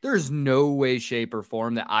hot. There's no way, shape, or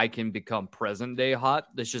form that I can become present day hot.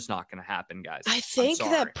 That's just not going to happen, guys. I think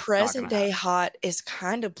that present day hot is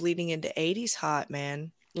kind of bleeding into 80s hot,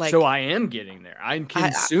 man. Like, so I am getting there. I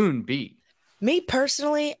can soon be. Me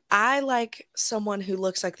personally, I like someone who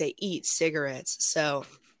looks like they eat cigarettes. So,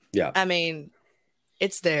 yeah. I mean,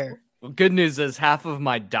 It's there. Well, good news is half of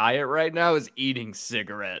my diet right now is eating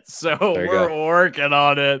cigarettes, so There you we're go. working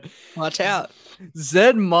on it. Watch out.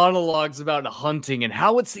 Zed monologues about hunting and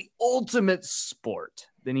how it's the ultimate sport.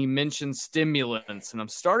 Then he mentions stimulants, and I'm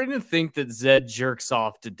starting to think that Zed jerks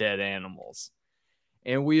off to dead animals.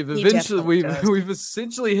 And we've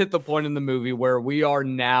essentially hit the point in the movie where we are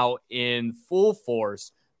now in full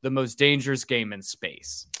force, the most dangerous game in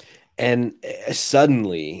space. And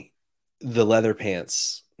suddenly, the leather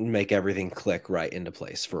pants make everything click right into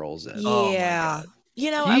place for old Zed. Oh my Yeah.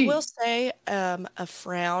 God. I will say a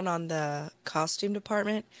frown on the costume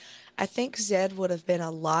department. I think Zed would have been a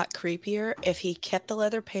lot creepier if he kept the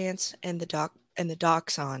leather pants and the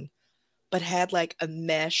docks on, but had like a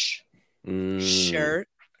mesh shirt,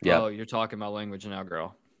 Yeah, Oh, you're talking my language now,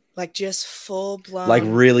 girl. like just full blown like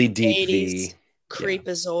really deep 80s V.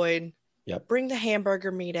 creepazoid. Yep. Bring the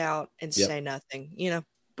hamburger meat out and Yep. say nothing.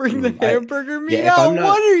 Bring the hamburger meat if out. I'm not-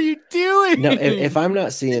 What are you doing? No, if I'm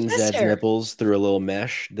not seeing His Zed's hair. nipples through a little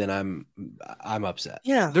mesh, then I'm upset.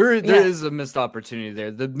 Yeah. There Yeah. is a missed opportunity there.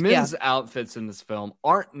 The men's outfits in this film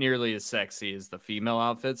aren't nearly as sexy as the female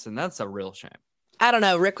outfits, and that's a real shame. I don't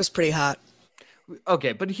know. Rick was pretty hot.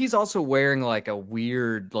 Okay, but he's also wearing like a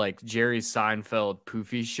weird, like Jerry Seinfeld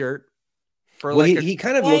poofy shirt. For Well, like he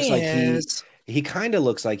kind of looks like Yes. he kind of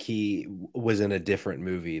looks like he was in a different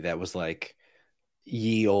movie that was like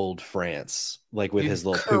Ye Old France, like with his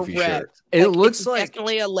little poofy shirt. Correct. It Like, looks it's like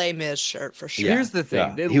definitely a Les Mis shirt for sure. Here's the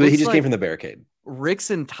thing. Yeah. It He looks just like came from the barricade.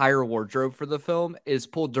 Rick's entire wardrobe for the film is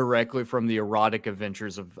pulled directly from the erotic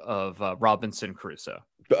adventures of Robinson Crusoe.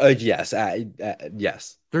 Yes,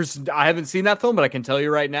 yes. I haven't seen that film, but I can tell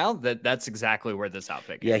you right now that that's exactly where this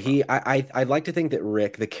outfit came from. I'd like to think that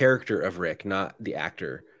Rick, the character of Rick, not the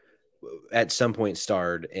actor, at some point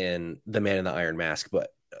starred in The Man in the Iron Mask,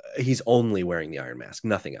 but he's only wearing the Iron Mask,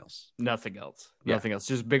 nothing else. Nothing else. Yeah. Nothing else.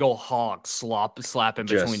 Just big old hog slapping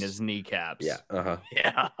between his kneecaps. Yeah. Uh-huh.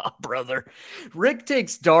 Yeah, brother. Rick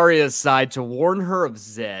takes Daria aside to warn her of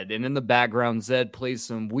Zed, and in the background, Zed plays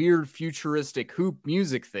some weird futuristic hoop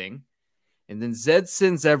music thing. And then Zed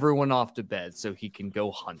sends everyone off to bed so he can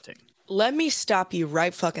go hunting. Let me stop you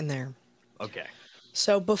right fucking there. Okay.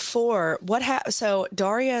 So before what happened? So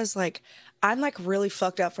Daria is like, I'm like really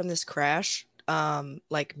fucked up from this crash.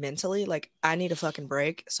 Like mentally, like I need a fucking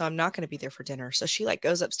break. So I'm not going to be there for dinner. So she like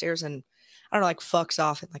goes upstairs and I don't know, like fucks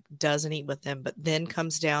off and like doesn't eat with them, but then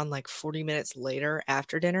comes down like 40 minutes later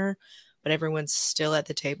after dinner, but everyone's still at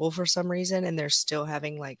the table for some reason and they're still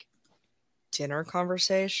having like dinner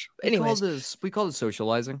conversation. Anyways, we call it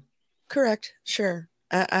socializing. correct. Sure.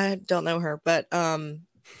 I don't know her, but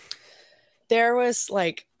there was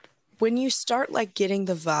like when you start like getting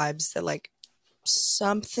the vibes that like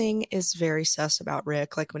something is very sus about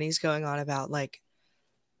Rick, like when he's going on about like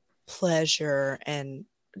pleasure and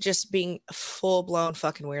just being a full blown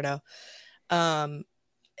fucking weirdo.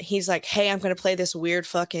 He's like, hey, I'm gonna play this weird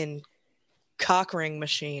fucking cock ring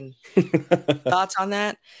machine. Thoughts on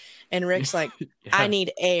that? And Rick's like, I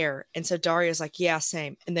need air. And so Daria's like, yeah,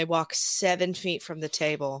 same. And they walk 7 feet from the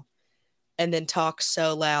table and then talk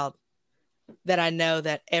so loud that I know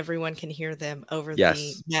that everyone can hear them over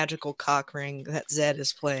the magical cock ring that Zed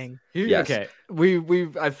is playing. Yes. Okay.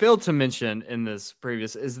 I failed to mention in this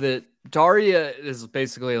previous is that Daria is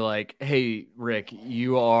basically like, hey, Rick,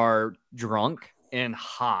 you are drunk and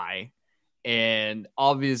high, and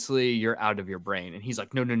obviously you're out of your brain. And he's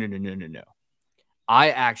like, no.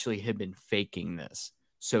 I actually have been faking this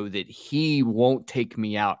so that he won't take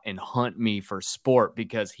me out and hunt me for sport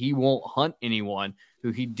because he won't hunt anyone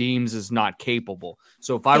who he deems is not capable.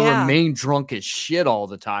 So if I remain drunk as shit all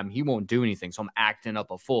the time, he won't do anything. So I'm acting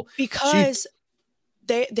up a fool. Because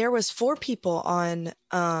there was 4 people on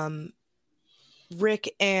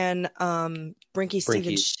Rick and Brinky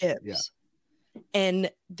Stevens' ships. Yeah. And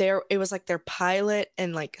it was like their pilot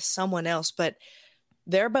and like someone else, but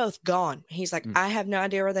they're both gone. He's like, I have no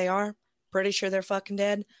idea where they are. Pretty sure they're fucking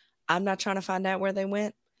dead. I'm not trying to find out where they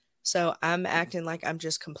went. So I'm acting like I'm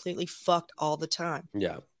just completely fucked all the time.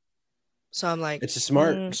 Yeah. So I'm like, it's a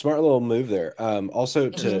smart little move there. Also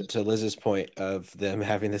to Liz's point of them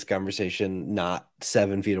having this conversation not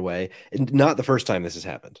 7 feet away, and not the first time this has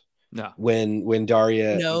happened. No. When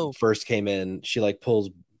Daria first came in, she like pulls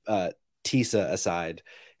Tisa aside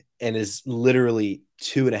and is literally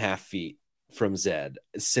 2.5 feet from Zed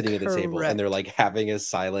sitting at the table, and they're like having a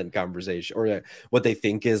silent conversation, or what they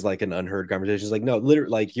think is like an unheard conversation. It's like, no,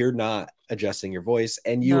 literally, like you're not adjusting your voice,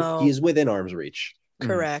 and he is within arm's reach.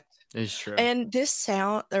 Correct. It's true. And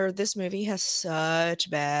this movie has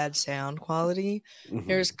such bad sound quality.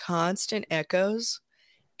 There's constant echoes,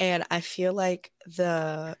 and I feel like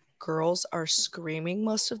the girls are screaming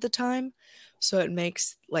most of the time. So it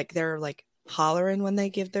makes like they're like hollering when they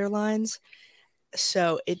give their lines.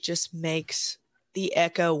 So it just makes the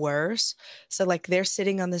echo worse. So like they're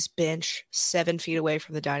sitting on this bench 7 feet away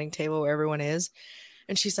from the dining table where everyone is.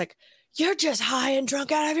 And she's like, "You're just high and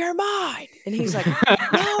drunk out of your mind." And he's like,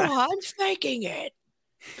 "No, I'm faking it."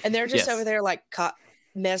 And they're just over there like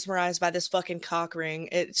mesmerized by this fucking cock ring.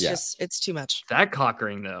 It's just, it's too much. That cock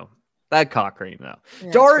ring, though. Yeah,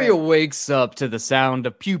 Daria wakes up to the sound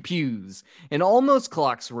of pew-pews and almost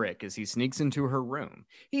clocks Rick as he sneaks into her room.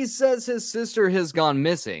 He says his sister has gone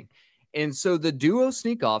missing, and so the duo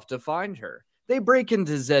sneak off to find her. They break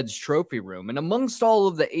into Zed's trophy room, and amongst all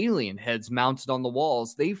of the alien heads mounted on the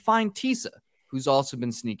walls, they find Tisa, who's also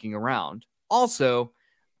been sneaking around. Also,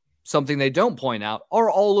 something they don't point out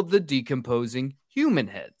are all of the decomposing human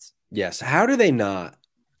heads. Yes. How do they not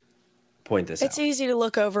point this out? It's easy to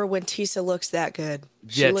look over when Tisa looks that good.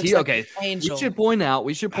 She looks like an angel. We should point out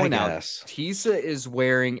Tisa is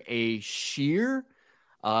wearing a sheer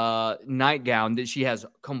nightgown that she has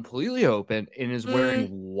completely open and is wearing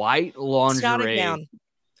white lingerie. It's not a gown.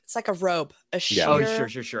 It's like a robe. A sheer. Oh,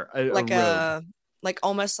 sure. Like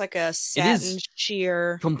almost like a satin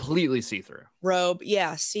sheer. Completely see-through. Robe.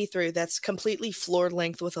 Yeah, see-through. That's completely floor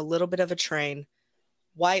length with a little bit of a train.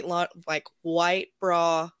 White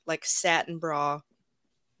bra, like satin bra,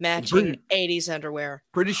 matching 80s underwear.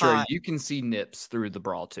 Pretty sure you can see nips through the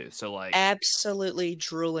bra too. So like absolutely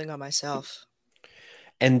drooling on myself.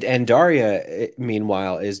 And Daria,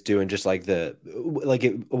 meanwhile, is doing just like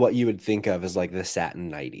what you would think of as like the satin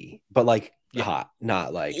nightie, but like hot,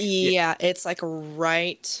 not like it's like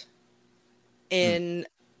right in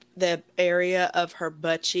the area of her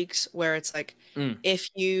butt cheeks where it's like if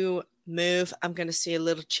you move, I'm gonna see a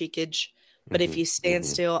little cheekage, but if you stand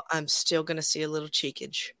still, I'm still gonna see a little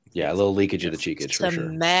cheekage. Yeah, a little leakage of the cheekage for sure.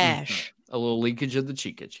 Smash. A little leakage of the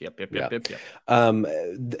cheekage. Yep.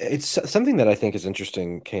 It's something that I think is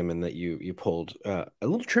interesting, Cayman, that you pulled a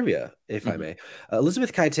little trivia, if I may.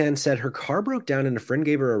 Elizabeth Kaitan said her car broke down and a friend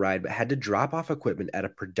gave her a ride, but had to drop off equipment at a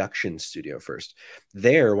production studio first.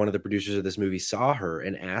 There, one of the producers of this movie saw her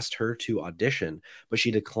and asked her to audition, but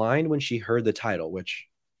she declined when she heard the title, which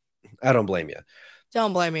I don't blame you.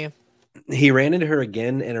 Don't blame you. He ran into her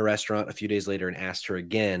again in a restaurant a few days later and asked her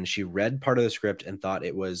again. She read part of the script and thought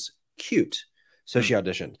it was cute, so she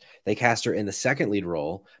auditioned. They cast her in the second lead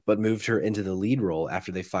role, but moved her into the lead role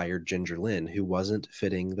after they fired Ginger Lynn, who wasn't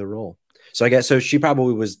fitting the role. So I guess she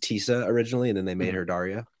probably was Tisa originally, and then they made her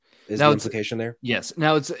Daria. Is the implication there? Yes.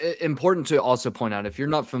 Now it's important to also point out, if you're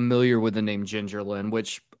not familiar with the name Ginger Lynn,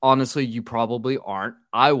 which honestly you probably aren't,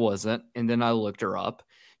 I wasn't, and then I looked her up.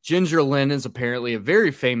 Ginger Lynn is apparently a very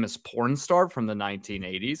famous porn star from the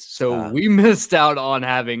 1980s, so we missed out on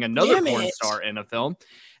having another porn star in a film.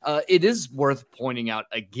 It is worth pointing out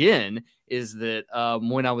again is that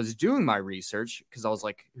when I was doing my research, because I was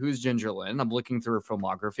like, who's Ginger Lynn? I'm looking through her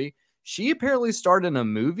filmography. She apparently starred in a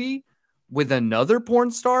movie with another porn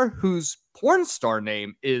star whose porn star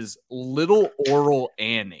name is Little Oral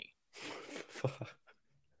Annie.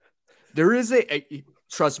 There is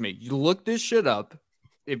trust me, you look this shit up.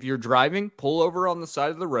 If you're driving, pull over on the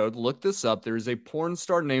side of the road, look this up. There's a porn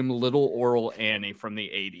star named Little Oral Annie from the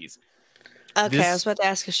 80s. Okay, I was about to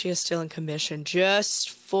ask if she is still in commission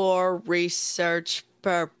just for research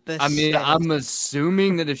purposes. I mean, I'm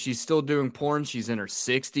assuming that if she's still doing porn, she's in her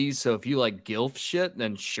 60s. So if you like GILF shit,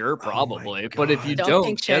 then sure, probably. But if you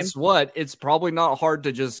don't, guess what? It's probably not hard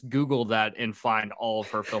to just Google that and find all of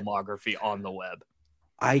her filmography on the web.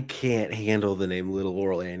 I can't handle the name Little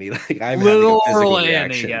Oral Annie. Like I'm Little Oral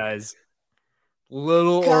Annie, guys.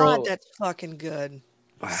 Little Oral. God, that's fucking good.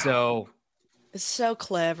 Wow. So it's so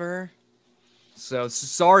clever. So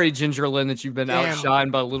sorry, Ginger Lynn, that you've been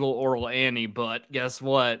outshined by Little Oral Annie, but guess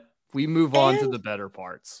what? We move on to the better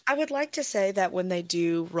parts. I would like to say that when they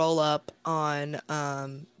do roll up on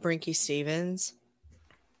Brinky Stevens.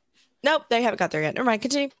 Nope, they haven't got there yet. Never mind,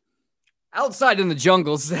 continue. Outside in the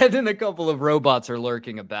jungle, Zed and a couple of robots are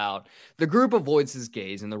lurking about. The group avoids his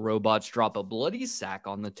gaze, and the robots drop a bloody sack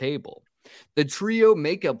on the table. The trio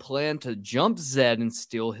make a plan to jump Zed and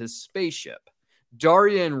steal his spaceship.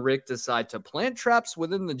 Daria and Rick decide to plant traps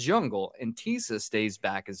within the jungle, and Tisa stays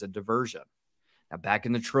back as a diversion. Now, back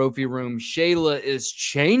in the trophy room, Shayla is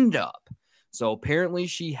chained up, so apparently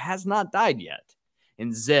she has not died yet.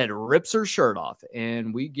 And Zed rips her shirt off,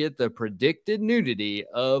 and we get the predicted nudity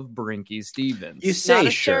of Brinky Stevens. You say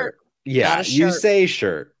shirt. Yeah, you say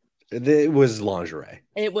shirt. It was lingerie.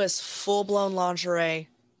 It was full-blown lingerie,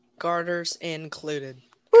 garters included.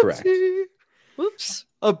 Correct. Whoops.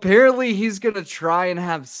 Apparently, he's going to try and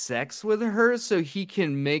have sex with her so he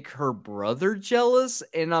can make her brother jealous.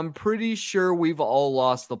 And I'm pretty sure we've all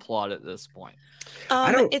lost the plot at this point.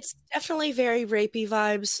 It's definitely very rapey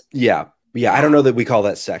vibes. Yeah. Yeah. I don't know that we call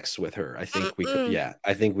that sex with her. I think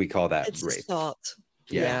I think we call that It's rape. assault.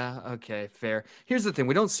 Yeah. Okay. Fair. Here's the thing.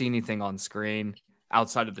 We don't see anything on screen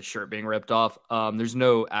outside of the shirt being ripped off. There's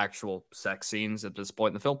no actual sex scenes at this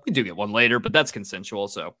point in the film. We do get one later, but that's consensual.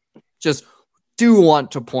 So just do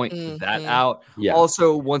want to point that out. Yeah.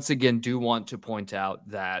 Also, once again, do want to point out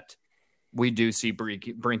that we do see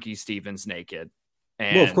Brinky Stevens naked.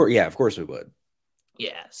 And Well, of course. Yeah. Of course we would.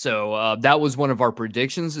 yeah, so that was one of our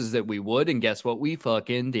predictions, is that we would, and guess what? We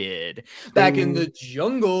fucking did. Back in the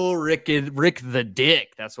jungle, Rick the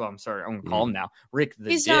Dick. That's what I'm gonna call him now. Rick the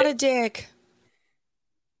Dick. He's not a dick.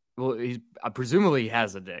 Well, presumably he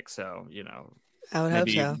has a dick, so I would hope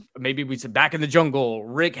so. Maybe we said back in the jungle,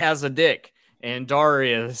 Rick has a dick, and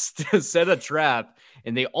Daria set a trap,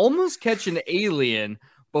 and they almost catch an alien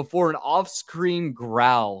before an off-screen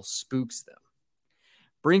growl spooks them.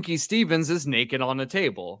 Brinky Stevens is naked on a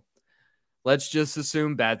table. Let's just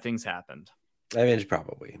assume bad things happened. I mean, it's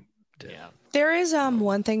probably did. Yeah. There is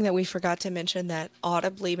one thing that we forgot to mention that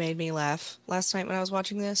audibly made me laugh last night when I was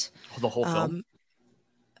watching this. The whole film.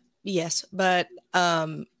 Yes, but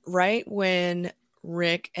right when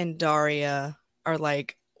Rick and Daria are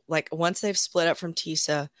like once they've split up from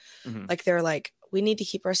Tisa, like they're like, we need to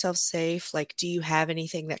keep ourselves safe. Like, do you have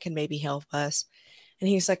anything that can maybe help us? And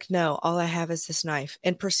he's like, no, all I have is this knife,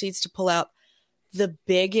 and proceeds to pull out the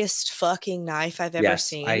biggest fucking knife I've ever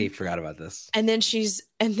seen. I forgot about this. And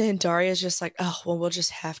then Daria's just like, oh, well, we'll just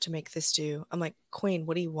have to make this do. I'm like, Queen,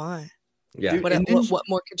 what do you want? Yeah. Dude, what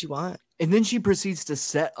more could you want? And then she proceeds to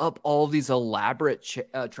set up all these elaborate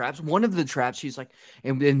traps. One of the traps, she's like,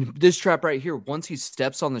 and this trap right here, once he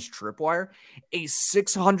steps on this tripwire, a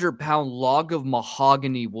 600-pound log of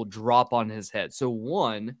mahogany will drop on his head. So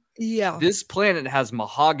one, this planet has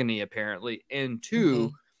mahogany apparently, and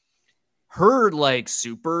two, her like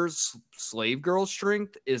super slave girl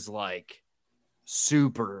strength is like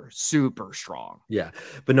super, super strong. Yeah.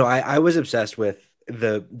 But no, I was obsessed with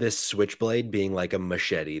this switchblade being like a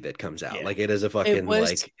machete that comes out. Like it is a fucking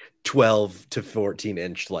like 12 to 14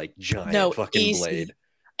 inch like giant fucking blade.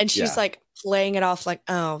 And she's like playing it off like,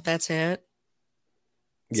 oh, that's it.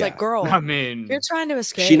 It's like, girl, I mean, you're trying to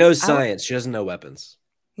escape. She knows science. She doesn't know weapons.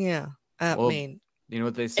 Yeah. I mean, you know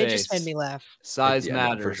what they say? It just made me laugh. Size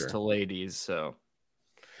matters to ladies, so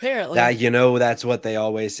apparently that's what they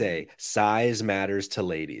always say. Size matters to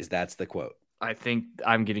ladies. That's the quote. I think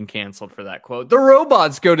I'm getting canceled for that quote. The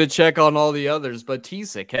robots go to check on all the others, but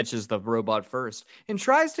Tisa catches the robot first and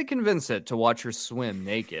tries to convince it to watch her swim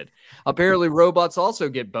naked. Apparently, robots also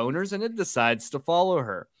get boners, and it decides to follow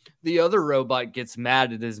her. The other robot gets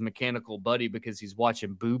mad at his mechanical buddy because he's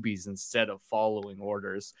watching boobies instead of following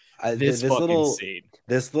orders. This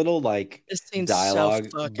little like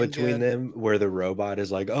dialogue between them where the robot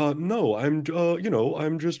is like, no,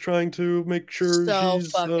 I'm just trying to make sure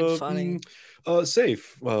she's fucking funny.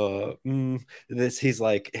 Safe. He's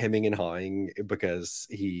like hemming and hawing because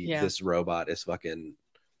this robot is fucking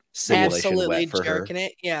simulation absolutely wet for jerking her.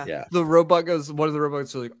 It. Yeah. One of the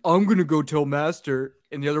robots are like, I'm gonna go tell Master,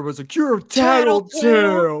 and the other one's like, you're a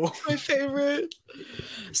tattletale. My favorite.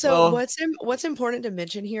 So what's important to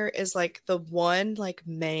mention here is like the one like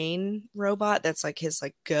main robot that's like his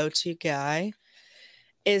like go-to guy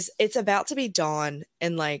is it's about to be dawn,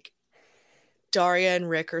 and like Daria and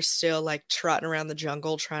Rick are still like trotting around the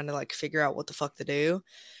jungle trying to like figure out what the fuck to do.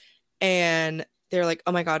 And they're like,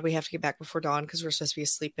 oh my God, we have to get back before dawn because we're supposed to be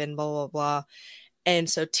asleep in blah, blah, blah. And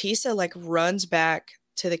so Tisa like runs back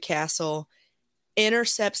to the castle,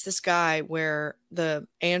 intercepts this guy where the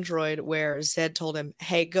android where Zed told him,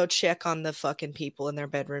 hey, go check on the fucking people in their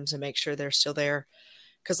bedrooms and make sure they're still there.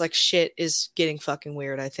 Cause like shit is getting fucking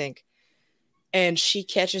weird, I think. And she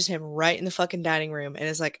catches him right in the fucking dining room and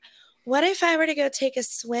is like, what if I were to go take a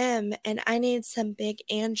swim and I need some big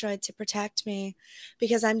android to protect me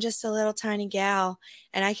because I'm just a little tiny gal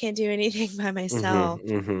and I can't do anything by myself.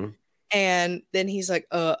 And then he's like,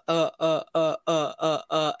 and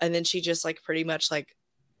then she just like pretty much like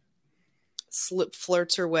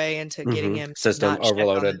flirts her way into getting him. System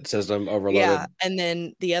overloaded. Yeah. And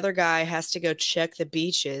then the other guy has to go check the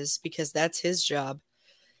beaches because that's his job.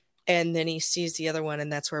 And then he sees the other one,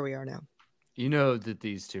 and that's where we are now. You know that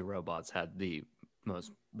these two robots had the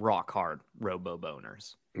most rock hard robo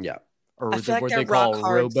boners. Yeah. Or I feel like what they're they call rock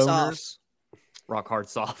hard roboners. soft. Rock hard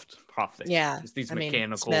soft. Profit. Yeah. Just these I mean,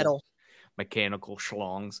 mechanical it's metal. mechanical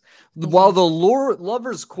schlongs. While the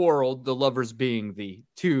lovers quarreled, the lovers being the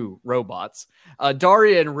two robots,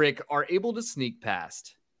 Daria and Rick are able to sneak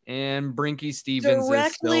past. And Brinky Stevens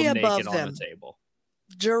is still naked on the table.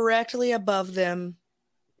 Directly above them,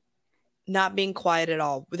 not being quiet at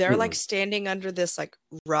all. They're like standing under this like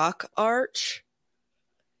rock arch.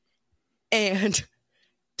 And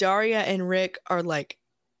Daria and Rick are like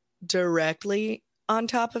directly on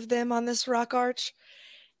top of them on this rock arch.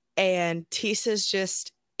 And Tisa's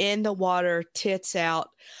just in the water, tits out.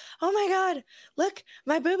 Oh my God, look,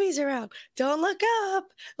 my boobies are out. Don't look up.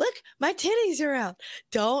 Look, my titties are out.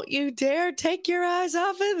 Don't you dare take your eyes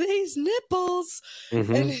off of these nipples.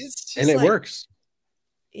 Mm-hmm. And it's just it works.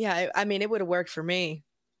 Yeah, I mean, it would have worked for me.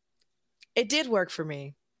 It did work for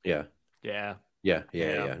me. Yeah. Yeah.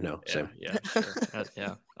 No, same. Yeah, sure.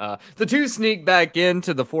 Yeah. The two sneak back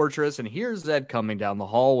into the fortress, and here's Zed coming down the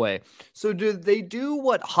hallway. So do they do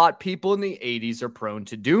what hot people in the 80s are prone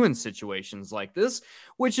to do in situations like this,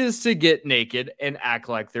 which is to get naked and act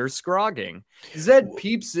like they're scrogging? Zed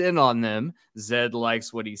peeps in on them. Zed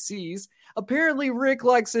likes what he sees. Apparently, Rick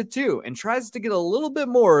likes it too and tries to get a little bit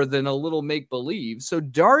more than a little make-believe. So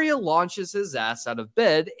Daria launches his ass out of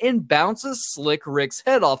bed and bounces Slick Rick's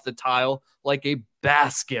head off the tile like a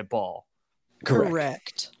basketball.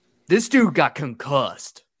 Correct. This dude got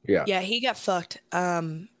concussed. Yeah, he got fucked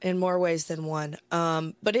in more ways than one.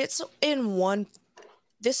 But it's in one.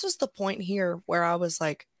 This was the point here where I was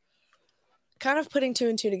like kind of putting two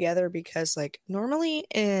and two together, because like normally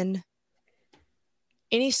in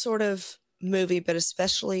any sort of movie, but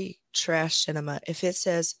especially trash cinema, if it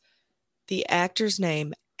says the actor's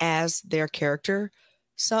name as their character,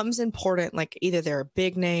 something's important, like either they're a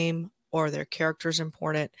big name or their character's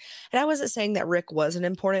important. And I wasn't saying that Rick wasn't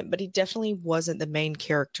important, but he definitely wasn't the main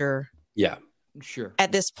character. Yeah, sure.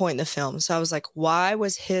 At this point in the film. So I was like, why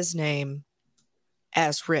was his name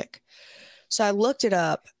as Rick? So I looked it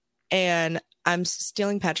up, and I'm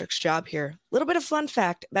stealing Patrick's job here. A little bit of fun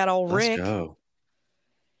fact about old Rick. Let's go.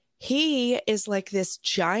 He is like this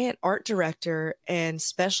giant art director and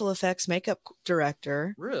special effects makeup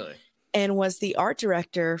director. Really? And was the art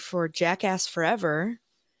director for Jackass Forever,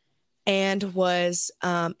 and was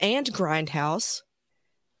and Grindhouse,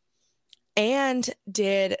 and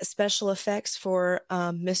did special effects for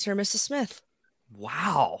Mr. and Mrs. Smith.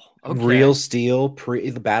 Wow. Okay. Real Steel,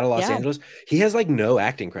 the Battle of Los Angeles. He has like no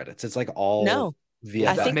acting credits. It's like all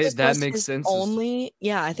I think that makes sense. I think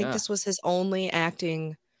Yeah. this was his only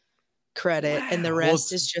acting credit, and the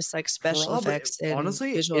rest is just like special effects and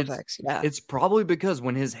visual effects. Yeah, it's probably because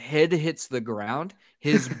when his head hits the ground,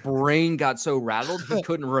 his brain got so rattled he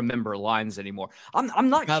couldn't remember lines anymore. I'm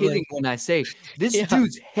not kidding when I say this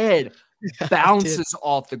dude's head bounces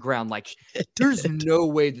off the ground. Like there's no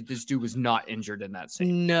way that this dude was not injured in that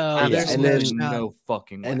scene. No, there's no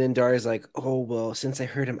fucking way. And then Daria's like, oh well, since I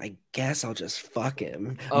heard him, I guess I'll just fuck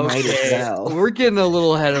him. Okay. Might as well. We're getting a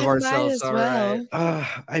little ahead of ourselves. All right.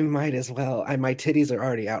 I might as well. My titties are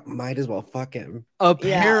already out. Might as well fuck him.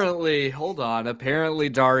 Apparently, hold on. Apparently,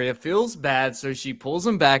 Daria feels bad, so she pulls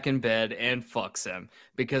him back in bed and fucks him.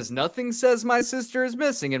 Because nothing says my sister is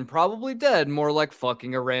missing and probably dead more like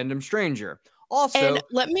fucking a random stranger. Also, and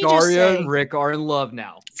let me Daria just say, and Rick are in love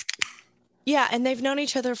now. Yeah, and they've known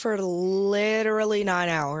each other for literally 9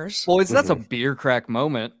 hours. Boys, that's a beer crack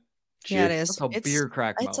moment. Yeah, it is. That's a beer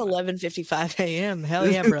crack It's moment. 11:55 a.m. Hell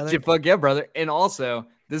yeah, brother. Fuck yeah, brother. And also,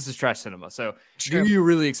 this is trash cinema. So, True. do you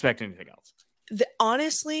really expect anything else?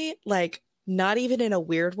 Honestly, like, not even in a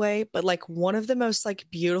weird way, but like one of the most like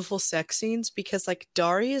beautiful sex scenes, because like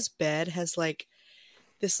Daria's bed has like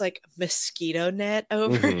this like mosquito net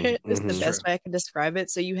over it is the best way I can describe it.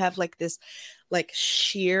 So you have like this like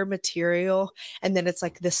sheer material, and then it's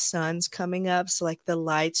like the sun's coming up, so like the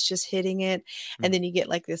light's just hitting it, and then you get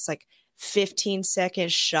like this like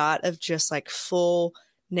 15-second shot of just like full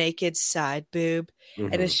naked side boob,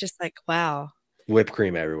 and it's just like, wow, whipped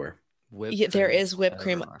cream everywhere. There is whipped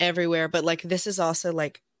cream everywhere, but like this is also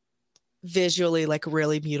like visually like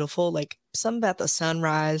really beautiful. Like something about the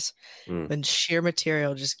sunrise when sheer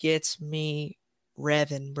material just gets me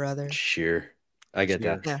revving, brother. Sure, I get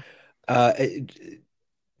that. Yeah.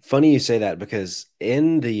 Funny you say that, because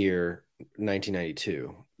in the year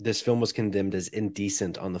 1992, this film was condemned as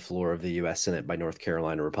indecent on the floor of the U.S. Senate by North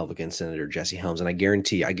Carolina Republican Senator Jesse Helms, and I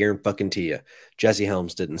guarantee you, Jesse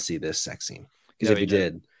Helms didn't see this sex scene, because if he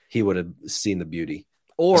did, he would have seen the beauty.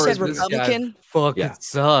 Or said Republican? Fucking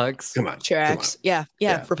sucks. Come on. Tracks. Yeah,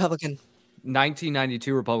 Republican.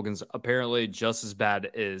 1992 Republicans apparently just as bad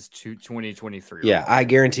as 2023. Yeah, I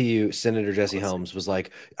guarantee you, Senator Jesse Helms was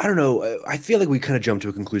like, I don't know. I feel like we kind of jumped to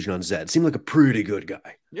a conclusion on Zed. Seemed like a pretty good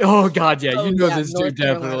guy. Oh God, yeah, this North dude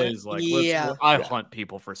definitely Carolina. is like. Yeah. I hunt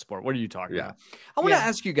people for sport. What are you talking about? I want to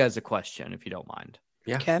ask you guys a question, if you don't mind.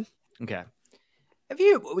 Yeah. Okay. Have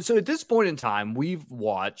you? So at this point in time, we've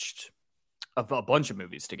watched a bunch of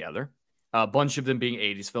movies together. A bunch of them being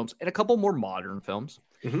 80s films and a couple more modern films.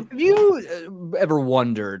 Mm-hmm. Have you ever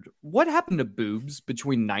wondered what happened to boobs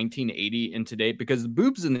between 1980 and today? Because the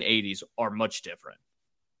boobs in the 80s are much different.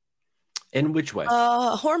 In which way?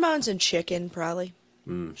 Hormones and chicken, probably.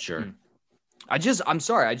 Sure. I'm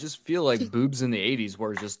sorry. I just feel like boobs in the 80s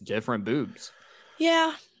were just different boobs.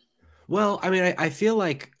 Yeah. Well, I mean, I feel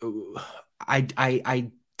like I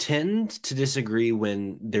tend to disagree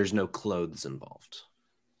when there's no clothes involved.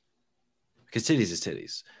 Because titties is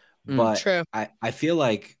titties. But true. I feel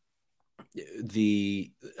like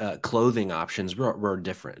the clothing options were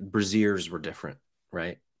different. Brasiers were different,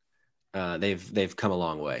 right? They've come a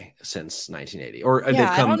long way since 1980. Or they've come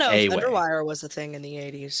I don't know if way. underwire was a thing in the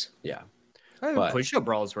 80s. Yeah. But push-up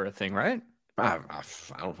bras were a thing, right? I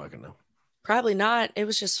don't fucking know. Probably not. It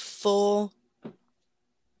was just full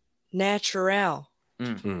natural.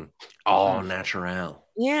 All natural.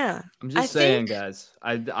 Yeah. I'm just saying, guys.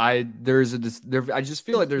 I just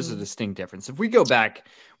feel like there's a distinct difference. If we go back,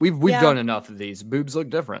 we've done enough of these. Boobs look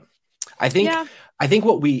different. I think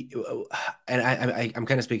what we and I'm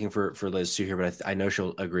kind of speaking for Liz too here, but I know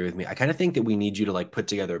she'll agree with me. I kind of think that we need you to like put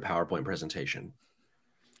together a PowerPoint presentation.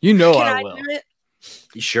 You know, Can I will. do it?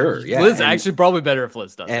 Sure, yeah. Liz actually probably better if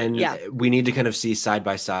Liz does. And we need to kind of see side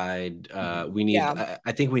by side. We need.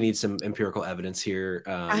 I think we need some empirical evidence here.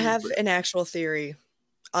 I have an actual theory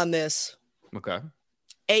on this. Okay.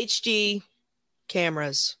 HD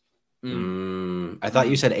cameras. I thought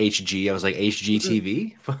you said HG. I was like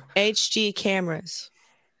HGTV. HD cameras,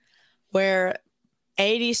 where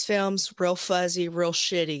 80s films real fuzzy, real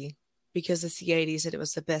shitty because it's the 80s and it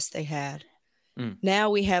was the best they had. Now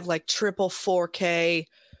we have like triple 4K,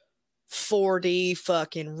 4D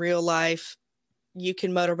fucking real life. You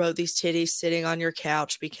can motorboat these titties sitting on your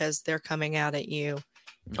couch because they're coming out at you.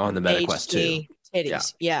 On the MetaQuest too.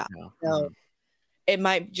 Titties. Yeah. So it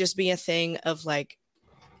might just be a thing of like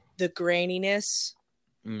the graininess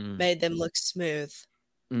made them look smooth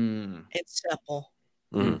and supple.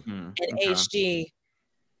 In HD,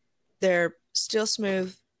 they're still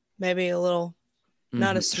smooth, maybe a little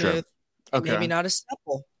not as smooth. Sure. Okay. Maybe not as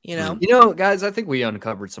supple, you know? You know, guys, I think we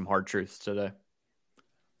uncovered some hard truths today.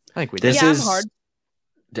 I think we did. I'm hard.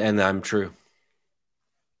 And I'm true.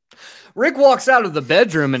 Rick walks out of the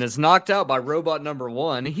bedroom and is knocked out by robot number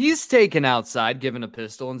 1. He's taken outside, given a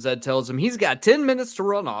pistol, and Zed tells him he's got 10 minutes to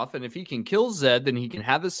run off, and if he can kill Zed, then he can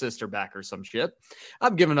have his sister back or some shit.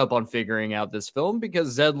 I've given up on figuring out this film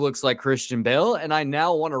because Zed looks like Christian Bale, and I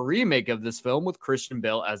now want a remake of this film with Christian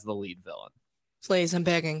Bale as the lead villain. Please, I'm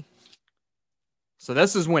begging. So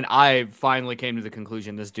this is when I finally came to the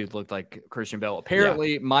conclusion this dude looked like Christian Bale.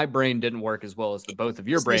 Apparently, my brain didn't work as well as the both of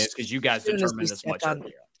your brains because you guys determined this much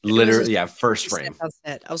earlier. Literally, first frame.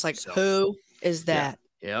 I was like, who is that?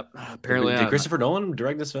 Yep. Apparently, did Christopher Nolan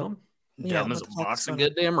direct this film? Dumb as a box of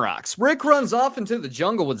goddamn rocks. Rick runs off into the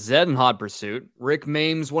jungle with Zed in hot pursuit. Rick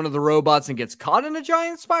maims one of the robots and gets caught in a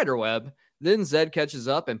giant spider web. Then Zed catches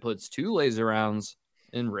up and puts 2 laser rounds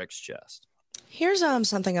in Rick's chest. Here's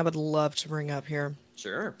something I would love to bring up here.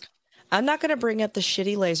 Sure. I'm not going to bring up the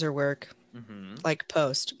shitty laser work, like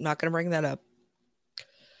post. I'm not going to bring that up.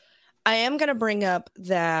 I am going to bring up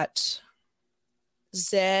that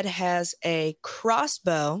Zed has a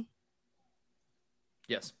crossbow.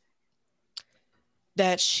 Yes.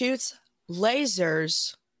 That shoots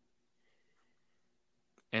lasers.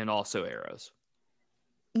 And also arrows.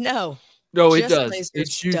 No. No, it does. Lasers. It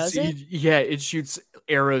shoots. Does it? It shoots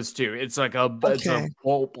arrows too. It's like it's a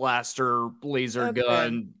bolt blaster laser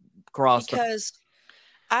gun crossbow. Because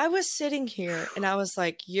I was sitting here and I was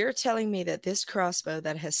like, "You're telling me that this crossbow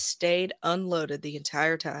that has stayed unloaded the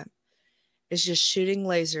entire time is just shooting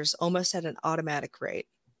lasers almost at an automatic rate?"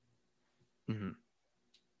 Not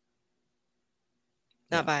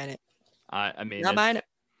buying it. I mean, not buying it.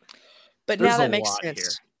 But now that makes sense.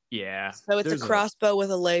 Here. Yeah. So it's a crossbow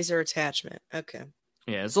with a laser attachment. Okay.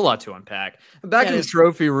 Yeah, it's a lot to unpack. Back in the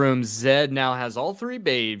trophy room, Zed now has all 3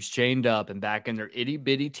 babes chained up and back in their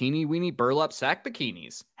itty-bitty, teeny-weeny burlap sack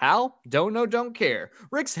bikinis. How? Don't know, don't care.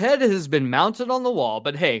 Rick's head has been mounted on the wall,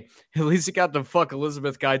 but hey, at least he got to fuck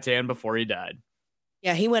Elizabeth Gaitan before he died.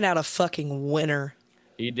 Yeah, he went out a fucking winner.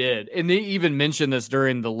 He did. And they even mentioned this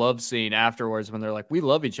during the love scene afterwards when they're like, we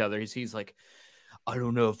love each other. He's like, I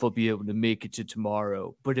don't know if I'll be able to make it to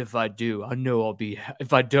tomorrow, but if I do, I know I'll be.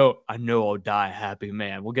 If I don't, I know I'll die a happy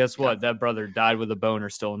man. Well, guess what? That brother died with a boner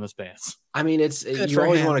still in his pants. I mean, Good you for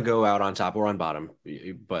always him. want to go out on top or on bottom,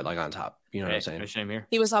 but like on top. You know what I'm saying? No shame here.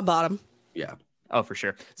 He was on bottom. Yeah. Oh, for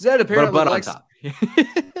sure. Zed apparently But likes on top.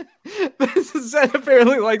 Zed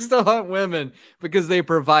apparently likes to hunt women because they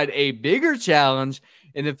provide a bigger challenge.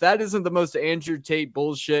 And if that isn't the most Andrew Tate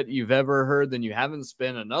bullshit you've ever heard, then you haven't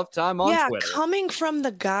spent enough time on Twitter. Coming from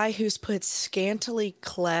the guy who's put scantily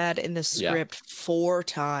clad in the script 4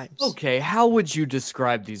 times. Okay, how would you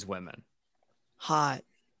describe these women? Hot.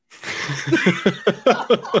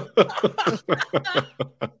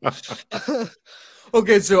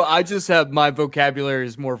 Okay, so I just have my vocabulary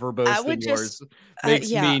is more verbose than yours.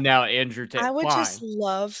 Makes me now Andrew Tate. I would just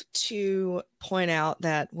love to point out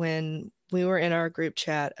that when we were in our group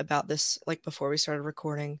chat about this, like before we started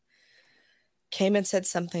recording, Cayman said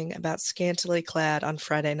something about scantily clad on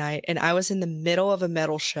Friday night, and I was in the middle of a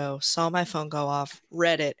metal show, saw my phone go off,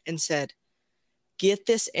 read it, and said, "Get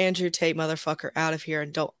this Andrew Tate motherfucker out of here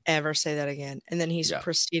and don't ever say that again." And then he's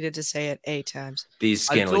proceeded to say it 8 times. These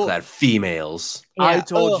scantily clad females. Yeah.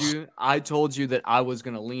 I told you that I was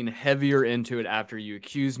going to lean heavier into it after you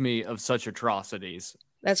accused me of such atrocities.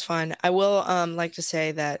 That's fine. I will like to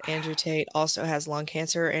say that Andrew Tate also has lung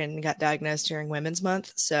cancer and got diagnosed during Women's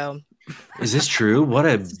Month. So is this true? What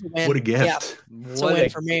a gift. Yeah. It's a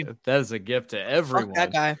win for me. That is a gift to everyone. Fuck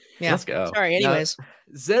that guy. Yeah. Let's go. Sorry, anyways. Now,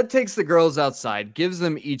 Zed takes the girls outside, gives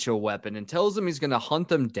them each a weapon, and tells them he's going to hunt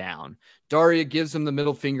them down. Daria gives him the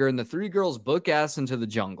middle finger, and the 3 girls book ass into the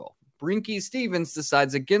jungle. Brinky Stevens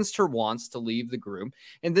decides against her wants to leave the group,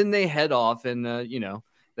 and then they head off and,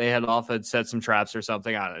 they head off and set some traps or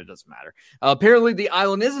something. I don't know. It doesn't matter. Apparently, the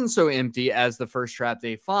island isn't so empty as the first trap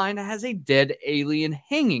they find has a dead alien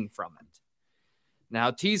hanging from it. Now,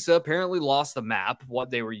 Tisa apparently lost the map,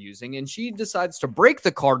 what they were using, and she decides to break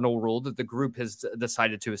the cardinal rule that the group has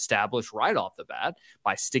decided to establish right off the bat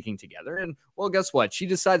by sticking together. And, well, guess what? She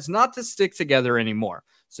decides not to stick together anymore.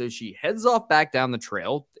 So she heads off back down the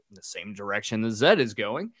trail in the same direction that Zed is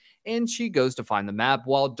going, and she goes to find the map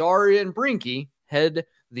while Daria and Brinky head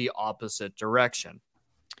the opposite direction.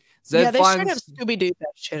 Zed they should have Scooby-Doo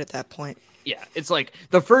that shit at that point. Yeah, it's like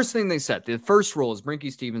the first thing they said, the first rule is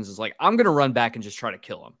Brinky Stevens is like, I'm going to run back and just try to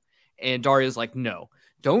kill him. And Daria's like, no,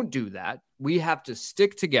 don't do that. We have to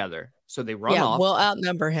stick together. So they run off. We'll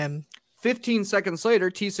outnumber him. 15 seconds later,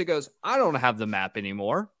 Tisa goes, I don't have the map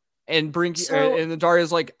anymore. And and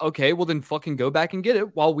Daria's like, okay, well then fucking go back and get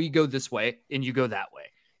it while we go this way and you go that way.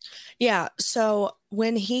 Yeah, so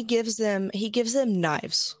when he gives them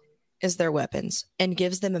knives as their weapons and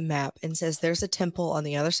gives them a map and says there's a temple on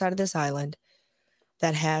the other side of this island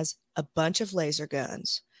that has a bunch of laser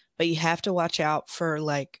guns, but you have to watch out for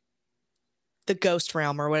like the ghost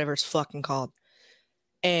realm or whatever it's fucking called.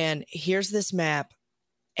 And here's this map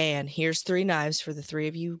and here's 3 knives for the 3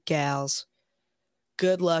 of you gals.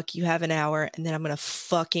 Good luck. You have an hour and then I'm going to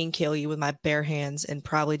fucking kill you with my bare hands and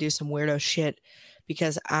probably do some weirdo shit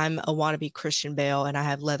because I'm a wannabe Christian Bale and I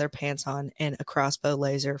have leather pants on and a crossbow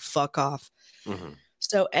laser. Fuck off. Mm-hmm.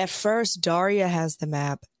 So at first, Daria has the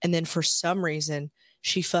map. And then for some reason,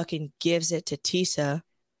 she fucking gives it to Tisa.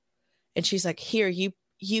 And she's like, here,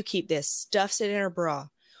 you keep this. Stuffs it in her bra.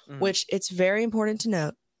 Mm-hmm. Which it's very important to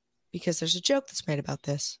note because there's a joke that's made about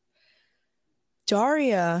this.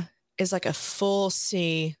 Daria is like a full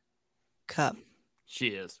C cup. She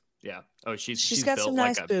is. Yeah. Oh, she's got built some like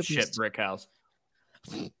nice a boobies. shit brick house.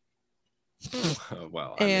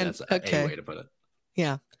 Well, I mean, that's a way to put it.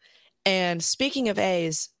 Yeah. And speaking of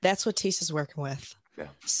A's, that's what Tisa's working with. Yeah.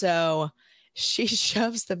 So she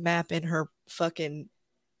shoves the map in her fucking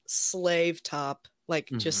slave top, like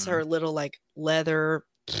just her little like leather,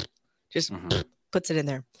 just puts it in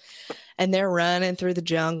there. And they're running through the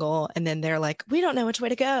jungle. And then they're like, we don't know which way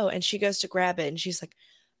to go. And she goes to grab it. And she's like,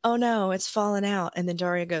 oh no, it's fallen out. And then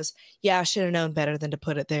Daria goes, yeah, I should have known better than to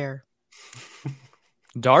put it there.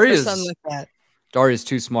 Daria's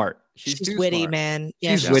too smart. She's too witty, smart. Man.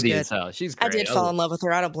 Yeah, she's witty as hell. She's great. I did fall in love with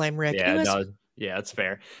her. I don't blame Rick. Yeah, yeah, that's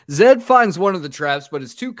fair. Zed finds one of the traps, but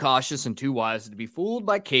is too cautious and too wise to be fooled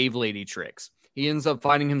by cave lady tricks. He ends up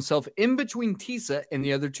finding himself in between Tisa and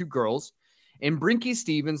the other 2 girls, and Brinky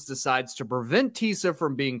Stevens decides to prevent Tisa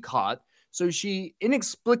from being caught, so she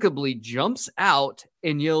inexplicably jumps out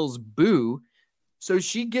and yells boo, so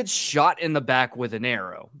she gets shot in the back with an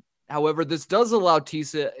arrow. However, this does allow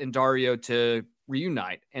Tisa and Dario to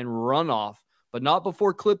reunite and run off, but not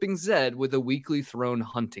before clipping Zed with a weakly thrown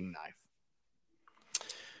hunting knife.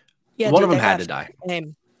 Yeah, one of them had to die.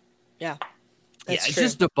 Yeah. It's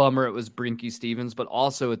just a bummer it was Brinky Stevens, but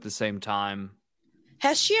also at the same time,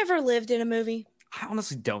 Has she ever lived in a movie? I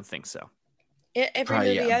honestly don't think so. Every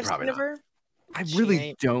Probably, movie yeah, I've probably seen of not. her. I She really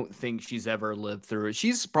ain't. don't think she's ever lived through it.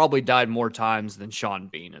 She's probably died more times than Sean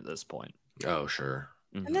Bean at this point. Oh, sure.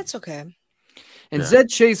 And that's okay. And Yeah. Zed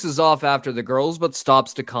chases off after the girls, but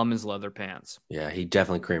stops to cum his leather pants. Yeah, he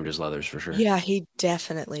definitely creamed his leathers for sure. Yeah, he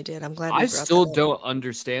definitely did. I'm glad we I brought still that up. don't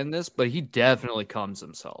understand this, but he definitely comes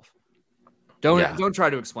himself. Don't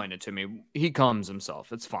try to explain it to me. He comes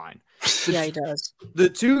himself. It's fine. Yeah, he does. The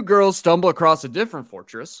two girls stumble across a different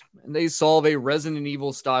fortress, and they solve a Resident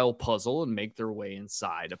Evil style puzzle and make their way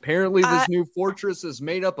inside. Apparently, this new fortress is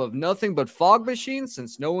made up of nothing but fog machines,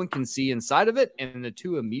 since no one can see inside of it, and the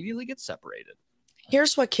two immediately get separated.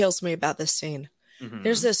 Here's what kills me about this scene.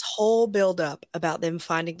 There's this whole buildup about them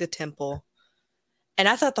finding the temple. And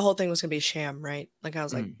I thought the whole thing was going to be a sham, right? Like, I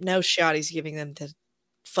was like, no shot he's giving them the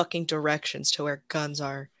fucking directions to where guns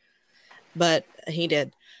are. But he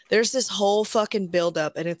did. There's this whole fucking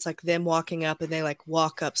buildup, and it's like them walking up, and they like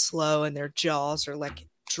walk up slow, and their jaws are like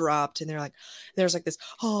dropped, and they're like, there's like this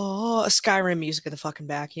Skyrim music in the fucking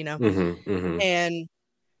back, you know? And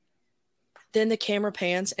then the camera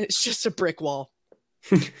pans, and it's just a brick wall.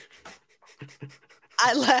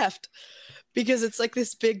 I laughed because it's like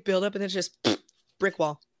this big buildup, and it's just brick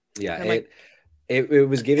wall. Yeah, it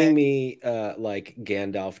was giving me like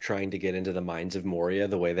Gandalf trying to get into the minds of Moria,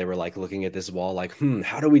 the way they were like looking at this wall, like,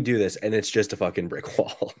 how do we do this? And it's just a fucking brick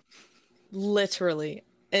wall. Literally.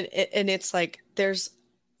 And it's like there's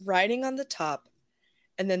writing on the top,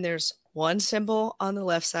 and then there's one symbol on the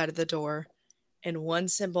left side of the door and one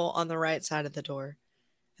symbol on the right side of the door.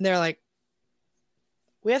 And they're like,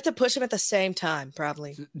 we have to push them at the same time,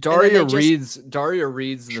 probably. Daria reads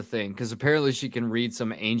the thing because apparently she can read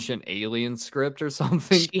some ancient alien script or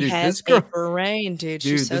something. She has a brain, dude.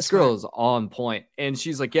 She's so this smart. girl is on point. And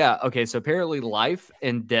she's like, yeah, okay, so apparently life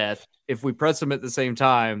and death, if we press them at the same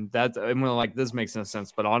time, I'm like, this makes no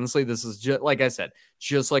sense. But honestly, this is just, like I said,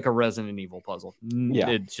 just like a Resident Evil puzzle. Yeah.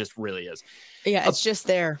 It just really is. Yeah, it's just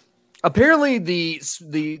there. Apparently, this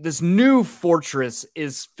new fortress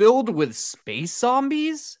is filled with space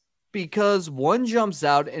zombies because one jumps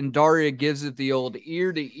out and Daria gives it the old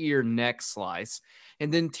ear-to-ear neck slice.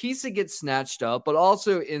 And then Tisa gets snatched up, but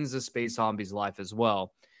also ends the space zombie's life as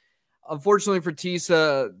well. Unfortunately for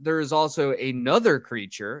Tisa, there is also another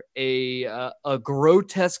creature, a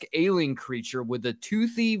grotesque alien creature with a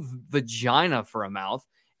toothy vagina for a mouth,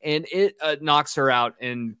 and it knocks her out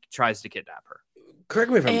and tries to kidnap her. Correct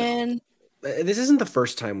me if I'm wrong. This isn't the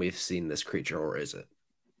first time we've seen this creature, or is it?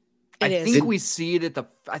 I think we see it at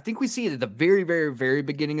the very, very, very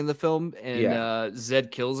beginning of the film, and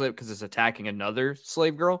Zed kills it because it's attacking another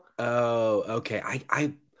slave girl. Oh, okay.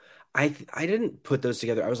 I didn't put those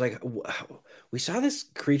together. I was like, we saw this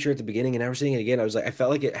creature at the beginning, and now we're seeing it again. I was like, I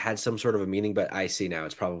felt like it had some sort of a meaning, but I see now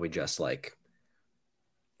it's probably just like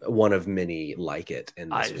one of many like it in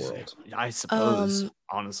this world. I suppose.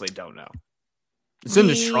 Honestly, don't know. It's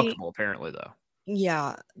indestructible, apparently, though.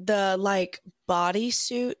 Yeah, the like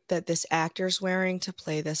bodysuit that this actor's wearing to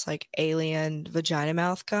play this like alien vagina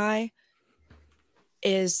mouth guy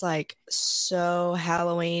is like so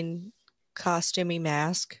Halloween costumey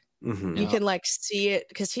mask. You can like see it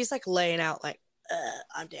because he's like laying out like,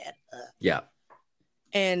 I'm dead. Yeah.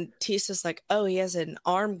 And Tisa's like, oh, he has an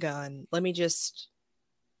arm gun. Let me just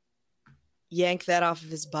yank that off of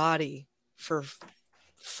his body for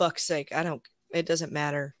fuck's sake. It doesn't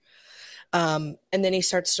matter. And then he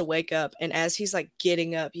starts to wake up, and as he's like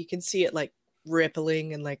getting up, you can see it like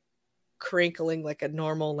rippling and like crinkling like a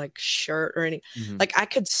normal like shirt or any like I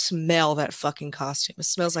could smell that fucking costume. It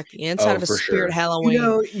smells like the inside of a Spirit Halloween. You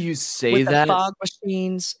know, you say with that the fog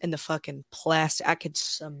machines and the fucking plastic. I could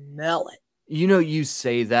smell it. You know, you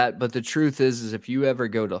say that, but the truth is if you ever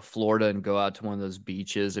go to Florida and go out to one of those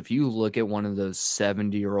beaches, if you look at one of those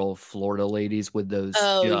 70-year-old Florida ladies with those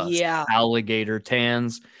alligator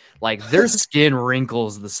tans, like their skin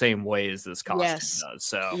wrinkles the same way as this costume does.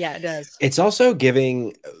 So yeah, it does. It's also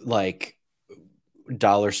giving like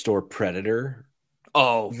dollar store Predator.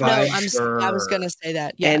 Oh, no, I was gonna say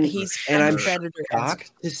that. Yeah, and I'm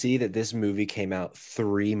shocked to see that this movie came out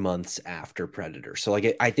 3 months after Predator. So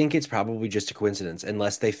like, I think it's probably just a coincidence,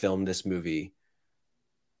 unless they filmed this movie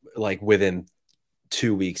like within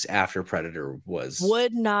 2 weeks after Predator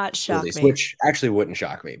would not shock released, me. which actually wouldn't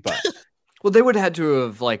shock me. But well, they would have had to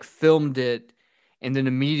have like filmed it and then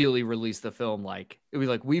immediately released the film. Like it was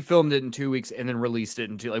like we filmed it in 2 weeks and then released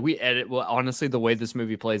it in two. Like we edit. Well, honestly, the way this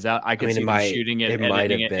movie plays out, I could see them shooting it,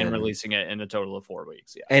 editing it, and releasing it in a total of 4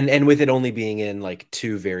 weeks. Yeah, and with it only being in like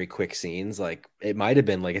 2 very quick scenes, like it might have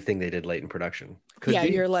been like a thing they did late in production.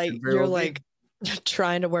 You're like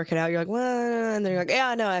trying to work it out. You're like, well, and then you're like,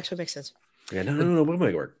 yeah, no, it actually makes sense. Yeah, no, we'll make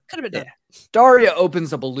it work. Could have been done. Daria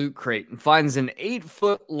opens up a loot crate and finds an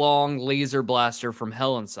 8-foot-long laser blaster from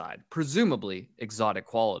hell inside, presumably exotic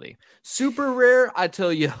quality. Super rare, I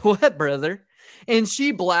tell you what, brother. And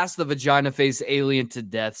she blasts the vagina face alien to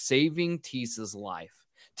death, saving Tisa's life.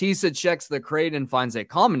 Tisa checks the crate and finds a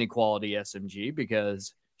comedy quality SMG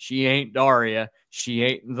because she ain't Daria. She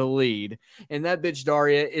ain't the lead. And that bitch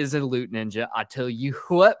Daria is a loot ninja. I tell you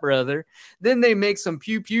what, brother. Then they make some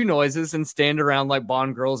pew-pew noises and stand around like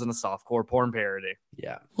Bond girls in a softcore porn parody.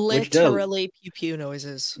 Yeah. Literally pew-pew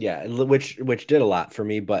noises. Yeah, which did a lot for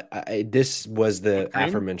me, but this was the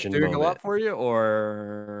aforementioned doing moment. A lot for you,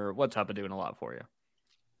 or what type of doing a lot for you?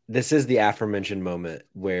 This is the aforementioned moment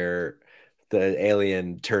where the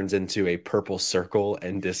alien turns into a purple circle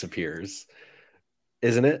and disappears.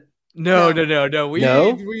 Isn't it? No. We're not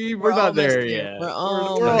there yet. We're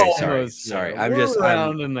almost okay, there. sorry. We're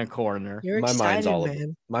around in the corner. You're my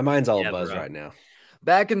excited, mind's all Yeah, abuzz bro. right now.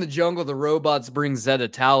 Back in the jungle, the robots bring Zed a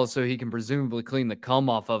towel so he can presumably clean the cum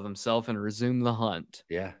off of himself and resume the hunt.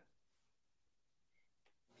 Yeah.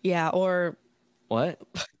 Yeah, or What?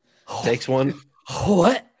 Takes one.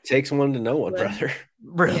 What? Takes one to know one, brother.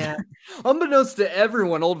 yeah. Unbeknownst to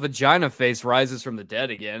everyone, old vagina face rises from the dead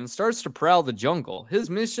again and starts to prowl the jungle. His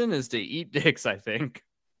mission is to eat dicks, I think.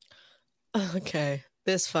 Okay,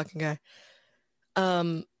 this fucking guy.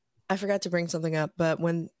 I forgot to bring something up, but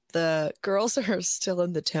when the girls are still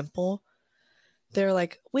in the temple, they're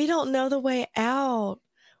like, we don't know the way out.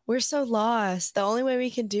 We're so lost. The only way we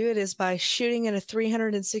can do it is by shooting in a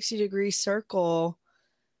 360-degree circle,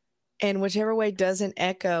 and whichever way doesn't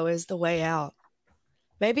echo is the way out.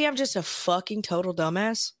 Maybe I'm just a fucking total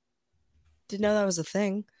dumbass. Didn't know that was a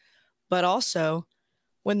thing. But also,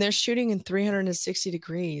 when they're shooting in 360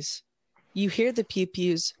 degrees, you hear the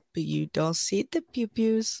pew-pews, but you don't see the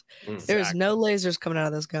pew-pews. Exactly. There's no lasers coming out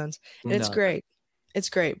of those guns. And it's great. It's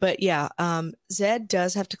great. But yeah, Zed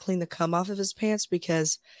does have to clean the cum off of his pants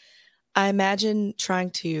because I imagine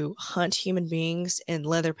trying to hunt human beings in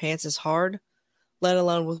leather pants is hard, let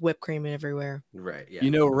alone with whipped cream everywhere. Right. Yeah.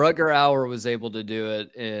 You know, Rutger Hauer was able to do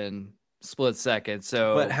it in split second.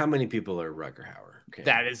 So, but how many people are Rutger Hauer? Okay.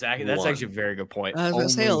 That's actually a very good point. I was going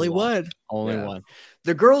to say only one. Only one.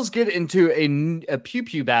 The girls get into a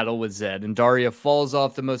pew-pew battle with Zed, and Daria falls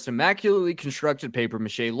off the most immaculately constructed paper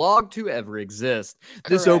mache log to ever exist.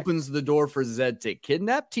 This opens the door for Zed to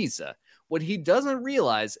kidnap Tisa. What he doesn't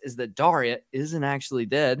realize is that Daria isn't actually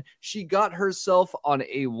dead. She got herself on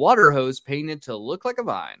a water hose painted to look like a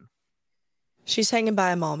vine. She's hanging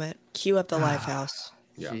by a moment. Cue up the Lifehouse.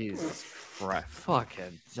 Yeah. Jesus Christ. Fuck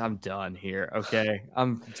it. I'm done here. Okay.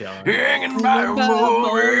 I'm done. Hanging by a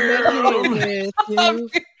moment with you.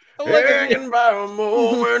 Hanging by a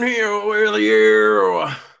moment here with you.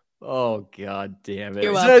 Oh, God damn it.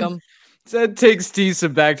 You're welcome. Zed takes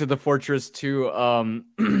Tisa back to the fortress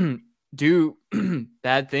to do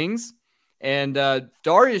bad things. And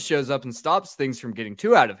Daria shows up and stops things from getting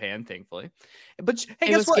too out of hand, thankfully. But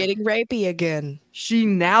hey, it was getting rapey again. She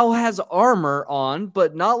now has armor on,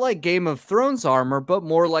 but not like Game of Thrones armor, but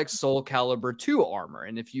more like Soul Calibur 2 armor.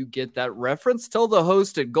 And if you get that reference, tell the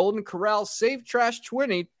host at Golden Corral, save Trash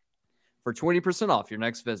 20 for 20% off your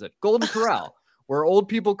next visit. Golden Corral, where old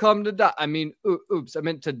people come to die. I mean, oops, I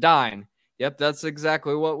meant to dine. Yep, that's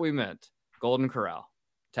exactly what we meant. Golden Corral.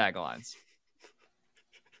 Taglines.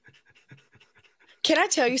 Can I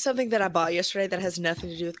tell you something that I bought yesterday that has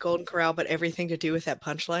nothing to do with Golden Corral, but everything to do with that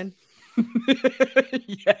punchline?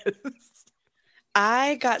 Yes.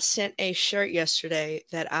 I got sent a shirt yesterday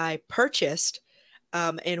that I purchased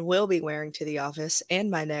and will be wearing to the office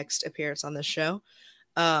and my next appearance on this show.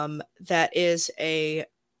 That is a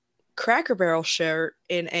Cracker Barrel shirt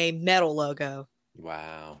in a metal logo.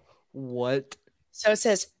 Wow. What? So it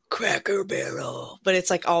says Cracker Barrel, but it's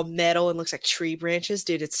like all metal and looks like tree branches.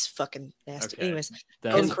 Dude, it's fucking nasty. Okay. Anyways,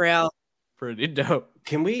 That's Golden Corral. pretty dope.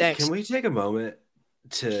 Can we Thanks. take a moment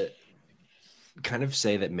to kind of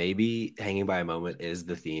say that maybe hanging by a moment is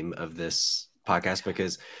the theme of this podcast?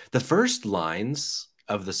 Because the first lines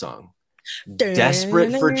of the song,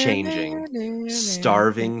 desperate for changing,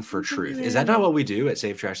 starving for truth. Is that not what we do at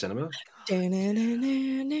Save Trash Cinema? Wait,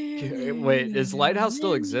 does Lighthouse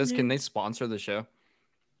still exist? Can they sponsor the show?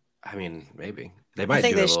 I mean, maybe. They might I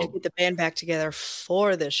think do they a should little... get the band back together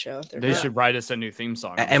for this show. They should write us a new theme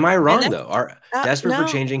song. Am I wrong, though? Desperate no. for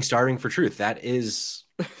changing, starving for truth. That is...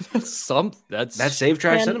 That's Save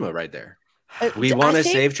Trash Cinema right there. We I want to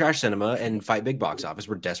think- save Trash Cinema and fight big box office.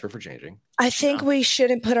 We're desperate for changing. I think we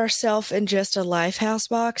shouldn't put ourselves in just a Lifehouse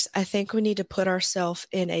box. I think we need to put ourselves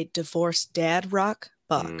in a divorced dad rock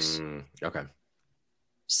box. Okay.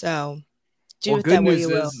 So do Well, with good that what news you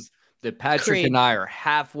will. is that Patrick Creed. and I are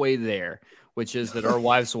halfway there, which is that our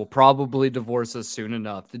wives will probably divorce us soon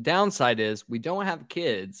enough. The downside is we don't have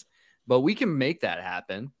kids, but we can make that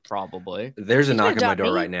happen, probably. There's a You can knock on my adopt door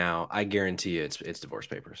me. right now. I guarantee you it's divorce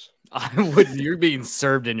papers. You're being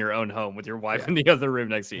served in your own home with your wife in the other room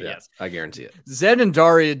next to you. Yeah, Yes. I guarantee it. Zed and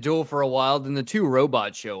Daria duel for a while, then the two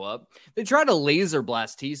robots show up. They try to laser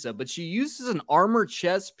blast Tisa, but she uses an armor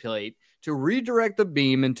chest plate to redirect the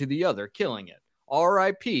beam into the other, killing it.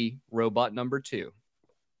 R.I.P. Robot number 2.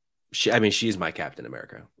 She's my Captain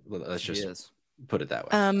America. Let's She just is. put it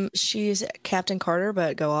that way. She's Captain Carter,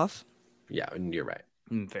 but go off. Yeah, you're right.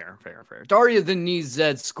 Fair. Daria then knees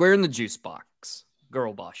Zed square in the juice box.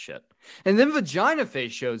 Girl boss shit. And then Vagina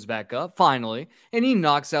Face shows back up, finally, and he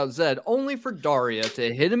knocks out Zed, only for Daria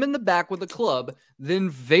to hit him in the back with a club, then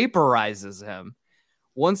vaporizes him.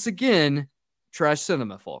 Once again, trash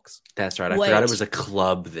cinema, folks. That's right. I forgot it was a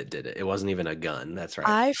club that did it. It wasn't even a gun. That's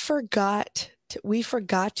right. We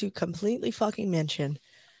forgot to completely fucking mention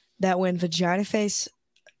that when Vagina Face,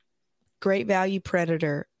 Great Value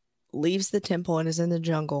Predator, leaves the temple and is in the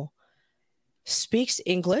jungle, speaks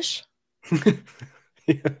English,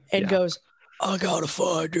 and goes, I gotta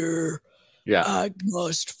find her. Yeah. I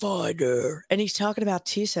must find her. And he's talking about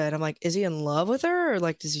Tisa, and I'm like, is he in love with her? Or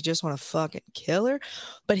like, does he just want to fucking kill her?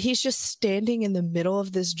 But he's just standing in the middle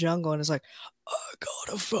of this jungle and is like, I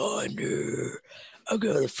gotta find her. I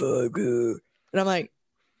gotta find her. And I'm like,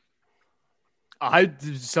 I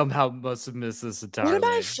somehow must have missed this entirely. what am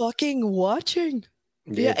I fucking watching?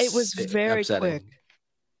 Yeah, it was very quick.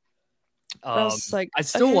 I was like, I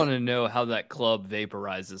still want to know how that club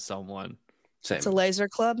vaporizes someone. Same. It's a laser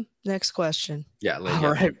club. Next question. Yeah.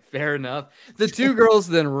 All right, fair enough. The two girls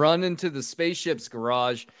then run into the spaceship's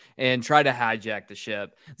garage and try to hijack the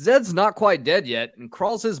ship. Zed's not quite dead yet and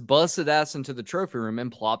crawls his busted ass into the trophy room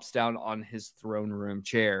and plops down on his throne room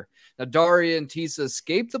chair. Now, Daria and Tisa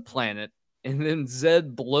escape the planet, and then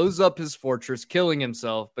Zed blows up his fortress, killing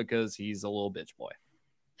himself because he's a little bitch boy.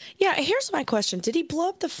 Yeah, here's my question: did he blow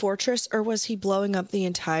up the fortress, or was he blowing up the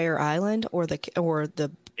entire island, or the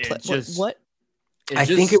what? I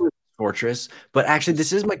think it was Fortress, but actually,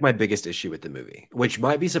 this is like my biggest issue with the movie, which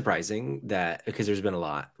might be surprising that because there's been a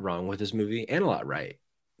lot wrong with this movie and a lot right.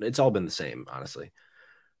 It's all been the same, honestly.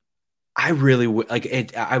 I really like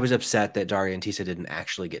it. I was upset that Daria and Tisa didn't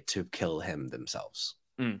actually get to kill him themselves.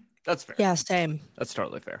 That's fair. Yeah, same. That's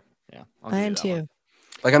totally fair. Yeah, I am too. One.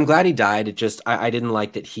 Like, I'm glad he died. It just, I didn't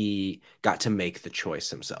like that he got to make the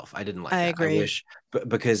choice himself. I didn't like that. I agree. I wish,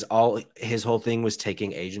 because his whole thing was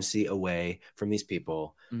taking agency away from these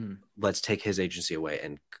people. Let's take his agency away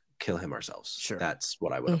and kill him ourselves. Sure. That's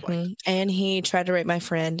what I would have liked. And he tried to rape my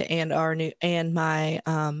friend and my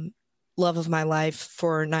love of my life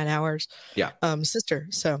for 9 hours. Yeah. Sister.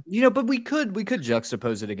 So, but we could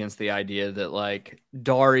juxtapose it against the idea that like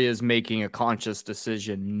Daria is making a conscious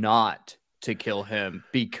decision not to kill him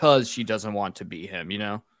because she doesn't want to be him,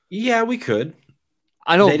 Yeah, we could.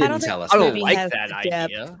 I don't tell us. I don't like that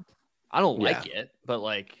idea. I don't like it, but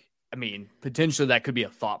like, I mean, potentially that could be a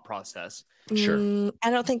thought process. Sure. I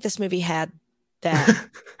don't think this movie had that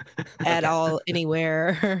at all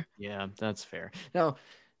anywhere. Yeah, that's fair. Now,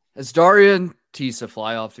 as Daria and Tisa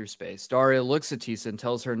fly off through space, Daria looks at Tisa and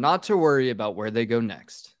tells her not to worry about where they go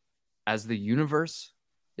next, as the universe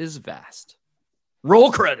is vast.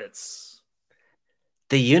 Roll credits.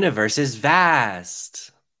 The universe is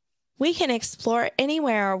vast. We can explore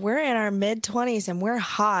anywhere. We're in our mid-20s and we're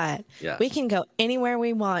hot. Yeah. We can go anywhere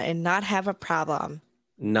we want and not have a problem.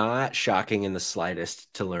 Not shocking in the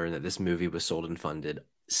slightest to learn that this movie was sold and funded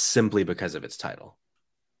simply because of its title.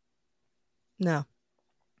 No.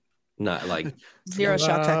 Not like zero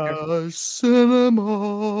shock factor. Cinema.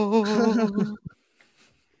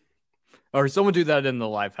 Or someone do that in the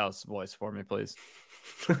Lifehouse voice for me, please.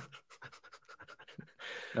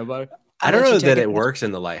 Nobody? I don't know that it works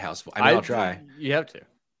in the Lighthouse. I'll try. You have to.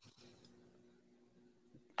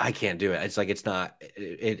 I can't do it. It's like it's not.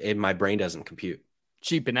 My brain doesn't compute.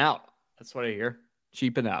 Cheaping out. That's what I hear.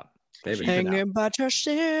 Cheaping out. Hanging by your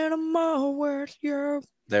cinema worth your.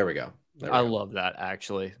 There we go. I love that.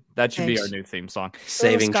 Actually, that should be our new theme song.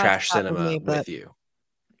 Saving trash cinema with you.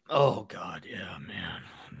 Oh God, yeah, man.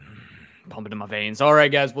 Pumping in my veins. All right,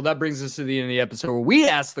 guys. Well, that brings us to the end of the episode where we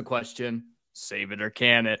ask the question. Save it or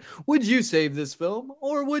can it? Would you save this film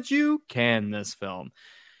or would you can this film?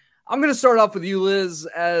 I'm going to start off with you, Liz,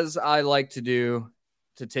 as I like to do,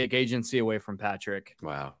 to take agency away from Patrick.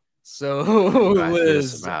 Wow. So,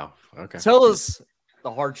 Liz, wow. Okay. Tell us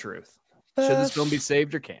the hard truth. Should this film be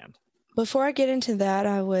saved or canned? Before I get into that,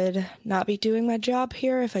 I would not be doing my job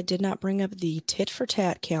here if I did not bring up the tit for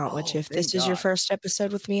tat count, which, if this is your first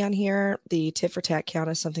episode with me on here, the tit for tat count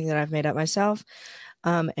is something that I've made up myself.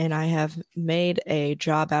 And I have made a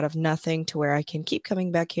job out of nothing to where I can keep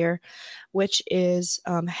coming back here, which is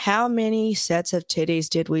how many sets of titties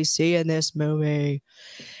did we see in this movie?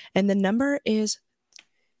 And the number is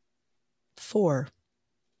 4.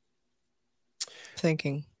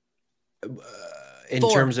 Thinking. In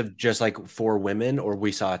 4. terms of just like 4 women, or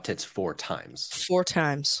we saw tits 4 times? 4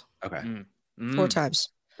 times. Okay. 4 times.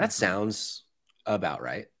 That sounds about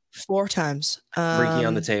right. 4 times. Ricky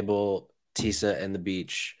on the table, Tisa and the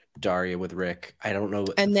beach, Daria with Rick. I don't know.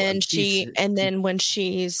 And then when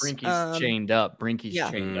she's Brinky's chained up. Brinky's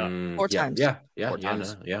chained up. 4 times. Yeah. 4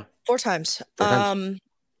 times. Yeah. 4 times.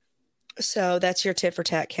 So that's your tit for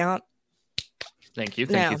tat count. Thank you.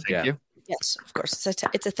 Thank you. Yes, of course.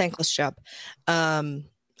 It's a thankless job. I'll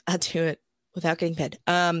do it without getting paid.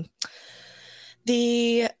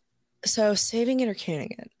 So saving it or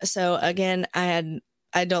canning it. So again, I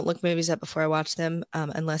don't look movies up before I watch them,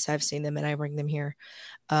 unless I've seen them and I bring them here,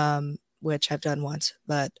 which I've done once.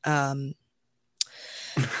 But I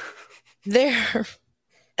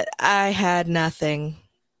had nothing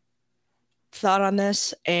thought on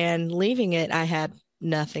this, and leaving it, I had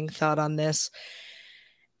nothing thought on this.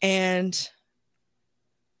 And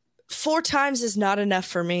 4 times is not enough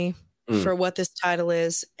for me for what this title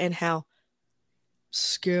is and how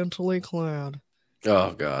scantily clad.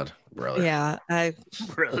 Oh God, brother. Yeah, I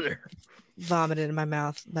vomited in my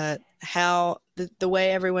mouth. But how the way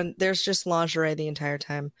everyone, there's just lingerie the entire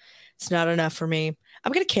time. It's not enough for me.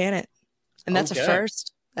 I'm gonna can it, and that's a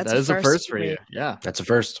first. That is a first for you. Yeah, that's a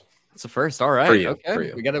first. That's a first. All right. For you. Okay. For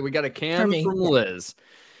you. We got a can from Liz.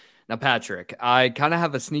 Now, Patrick, I kind of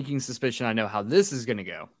have a sneaking suspicion I know how this is going to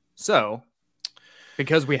go. So,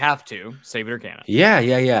 because we have to, save it or can it? Yeah.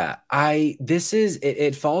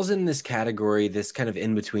 It falls in this category, this kind of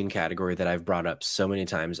in-between category that I've brought up so many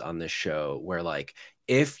times on this show, where like,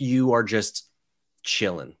 if you are just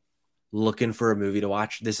chilling, looking for a movie to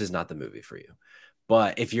watch, this is not the movie for you.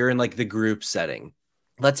 But if you're in like the group setting,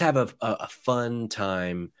 let's have a fun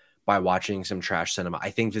time by watching some trash cinema.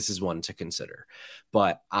 I think this is one to consider.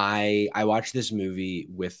 But I watched this movie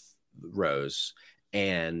with Rose,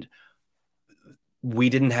 and we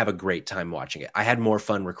didn't have a great time watching it. I had more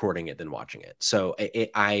fun recording it than watching it. So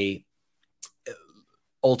I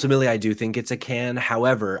ultimately, I do think it's a can.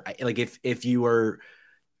 However, if you are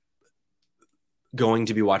going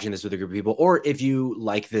to be watching this with a group of people, or if you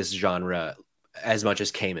like this genre as much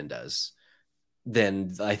as Cayman does,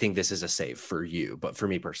 then I think this is a save for you. But for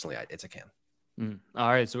me personally, it's a can. All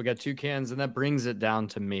right. So we got 2 cans, and that brings it down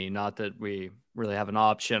to me. Not that we really have an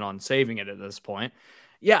option on saving it at this point.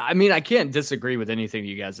 Yeah. I mean, I can't disagree with anything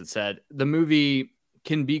you guys had said. The movie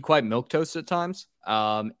can be quite milquetoast at times.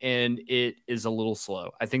 And it is a little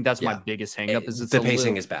slow. I think that's my biggest hang up. The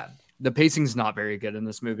pacing is bad. The pacing's not very good in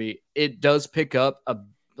this movie. It does pick up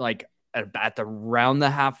around the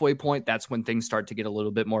halfway point. That's when things start to get a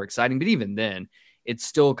little bit more exciting. But even then, it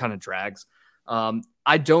still kind of drags.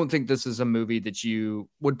 I don't think this is a movie that you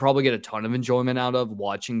would probably get a ton of enjoyment out of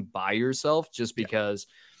watching by yourself, just because,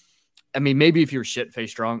 I mean, maybe if you're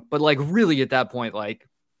shit-faced drunk, but like really at that point, like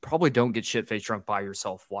probably don't get shit-faced drunk by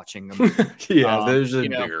yourself watching them. There's a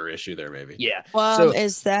bigger issue there, maybe. Yeah. Well, so,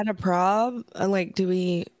 is that a problem? Like, do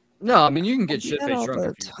we? No, I mean, you can get shit-faced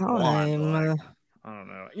drunk if you want. I don't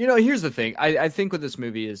know. Here's the thing. I think with this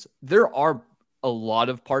movie is there are a lot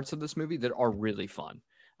of parts of this movie that are really fun.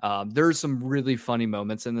 There are some really funny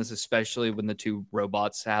moments in this, especially when the 2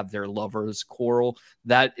 robots have their lovers quarrel.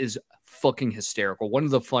 That is fucking hysterical. One of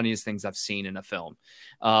the funniest things I've seen in a film.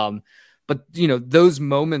 But those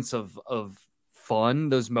moments of fun,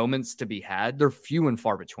 those moments to be had, they're few and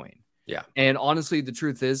far between. Yeah. And honestly, the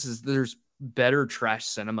truth is there's better trash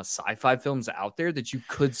cinema sci-fi films out there that you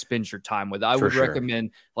could spend your time with. I would recommend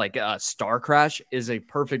like Star Crash is a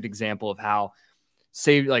perfect example of how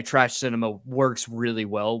trash cinema works really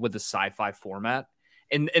well with the sci-fi format.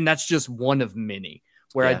 And that's just one of many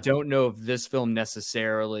where I don't know if this film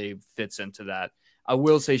necessarily fits into that. I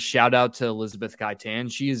will say shout out to Elizabeth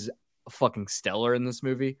Kaitan. She is fucking stellar in this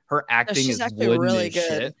movie. Her acting is actually really good.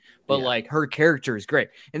 Shit, but like her character is great.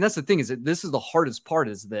 And that's the thing, is that this is the hardest part,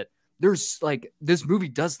 is that there's like, this movie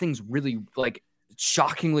does things really like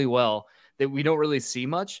shockingly well that we don't really see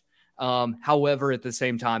much. However, at the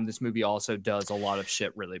same time, this movie also does a lot of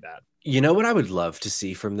shit really bad. You know what I would love to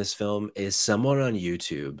see from this film is someone on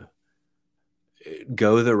YouTube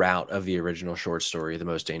go the route of the original short story, The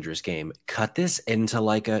Most Dangerous Game, cut this into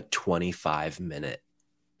like a 25-minute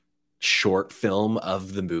short film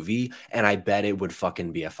of the movie, and I bet it would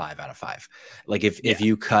fucking be a 5 out of 5. Like if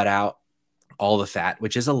you cut out all the fat,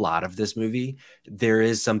 which is a lot of this movie, there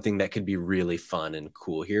is something that could be really fun and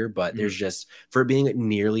cool here, but there's just, for being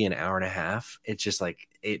nearly an hour and a half, it's just like,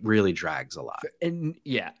 it really drags a lot. And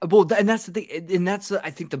well, and that's the thing, and that's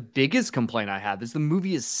I think the biggest complaint I have is the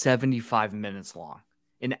movie is 75 minutes long,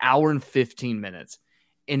 an hour and 15 minutes,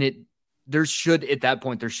 and at that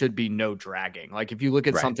point there should be no dragging. Like if you look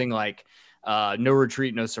at something like No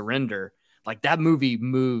Retreat, No Surrender, like that movie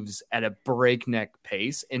moves at a breakneck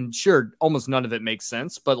pace, and sure, almost none of it makes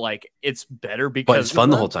sense, but like it's better because it's fun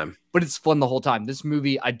the whole time. But it's fun the whole time. This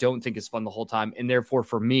movie, I don't think is fun the whole time, and therefore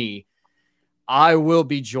for me, I will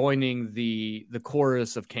be joining the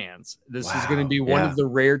chorus of cans. This is going to be one of the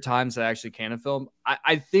rare times I actually can a film.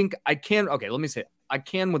 I think I can. Okay, let me say it. I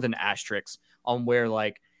can with an asterisk on where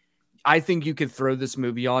like I think you could throw this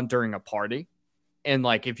movie on during a party. And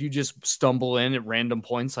like, if you just stumble in at random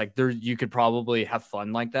points, like you could probably have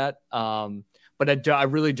fun like that. But I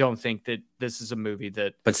really don't think that this is a movie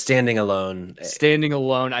that. But standing alone,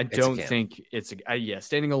 I don't think it's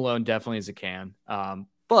standing alone definitely is a can.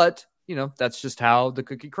 But you know, that's just how the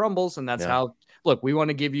cookie crumbles, and that's how. Look, we want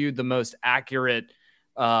to give you the most accurate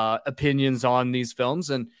opinions on these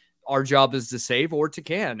films, and our job is to save or to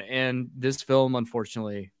can. And this film,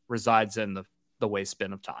 unfortunately, resides in the waste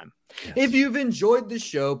bin of time. Yes. If you've enjoyed the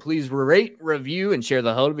show, please rate, review, and share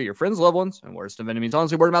the hell of it with your friends, loved ones, and worst of enemies.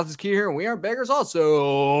 Honestly, word of mouth is key here, and we aren't beggars.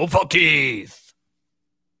 Also, fuck Keith.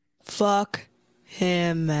 Fuck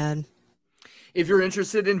him, man. If you're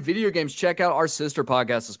interested in video games, check out our sister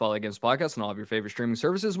podcast, the Spotlight Games Podcast, on all of your favorite streaming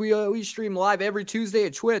services. We stream live every Tuesday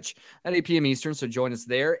at Twitch at 8 p.m. Eastern, so join us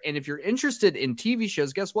there. And if you're interested in TV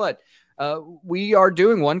shows, guess what? We are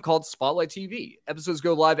doing one called Spotlight TV. Episodes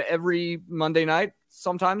go live every Monday night,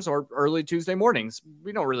 sometimes, or early Tuesday mornings.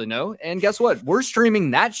 We don't really know. And guess what? We're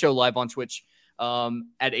streaming that show live on Twitch at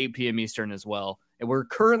 8 p.m. Eastern as well. And we're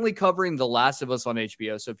currently covering The Last of Us on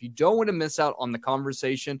HBO. So if you don't want to miss out on the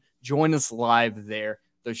conversation, join us live there.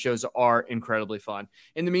 Those shows are incredibly fun.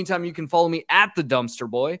 In the meantime, you can follow me at The Dumpster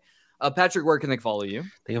Boy. Patrick, where can they follow you?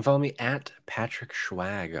 They can follow me at Patrick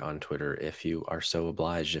Schwag on Twitter if you are so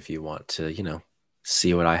obliged, if you want to,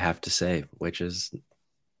 see what I have to say, which is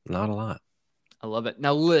not a lot. I love it.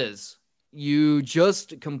 Now, Liz, you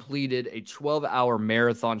just completed a 12-hour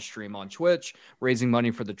marathon stream on Twitch, raising money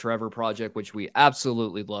for the Trevor Project, which we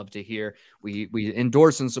absolutely love to hear. We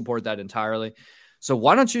endorse and support that entirely. So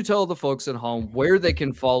why don't you tell the folks at home where they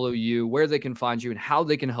can follow you, where they can find you, and how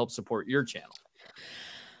they can help support your channel?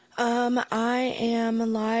 I am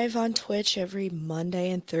live on Twitch every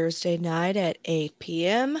Monday and Thursday night at 8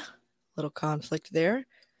 p.m. Little conflict there,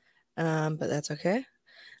 but that's okay.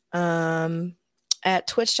 At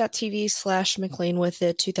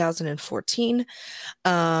twitch.tv/McLeanWithIt2014.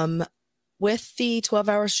 With the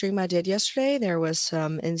 12-hour stream I did yesterday, there was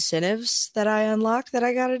some incentives that I unlocked that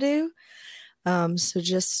I got to do. So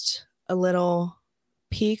just a little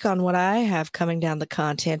peek on what I have coming down the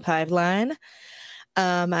content pipeline.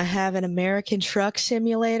 I have an American Truck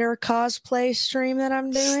Simulator cosplay stream that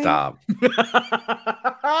I'm doing. Stop.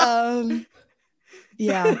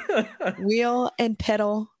 Yeah. Wheel and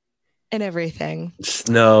pedal and everything.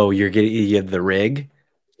 No, you get the rig?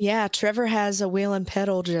 Yeah, Trevor has a wheel and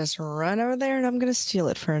pedal. Just run over there and I'm going to steal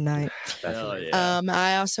it for a night.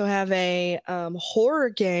 I also have a horror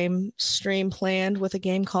game stream planned with a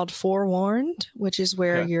game called Forewarned, which is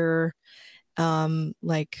where you're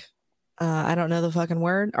I don't know the fucking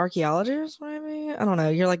word. Archaeologist, maybe? I don't know.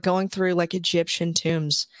 You're like going through like Egyptian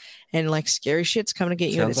tombs and like scary shit's coming to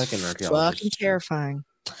get you. And it's fucking terrifying.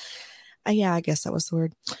 Yeah, I guess that was the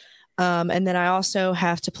word. And then I also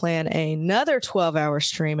have to plan another 12-hour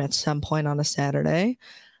stream at some point on a Saturday.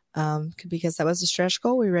 Because that was a stretch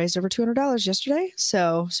goal. We raised over $200 yesterday.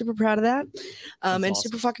 So super proud of that. And awesome.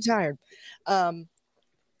 Super fucking tired. So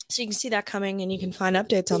you can see that coming and you can find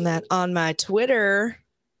updates on that on my Twitter,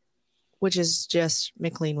 which is just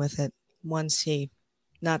McLean with it. 1C,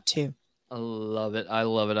 not 2. I love it. I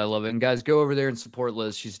love it. I love it. And guys, go over there and support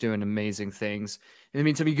Liz. She's doing amazing things. In the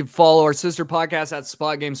meantime, you can follow our sister podcast at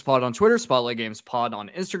Spot Games Pod on Twitter, Spotlight Games Pod on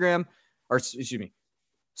Instagram, or excuse me,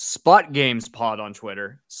 Spot Games Pod on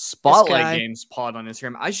Twitter, Spotlight Games Pod on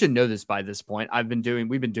Instagram. I should know this by this point. We've been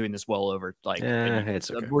doing this well over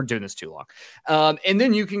it's okay. We're doing this too long. And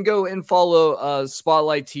then you can go and follow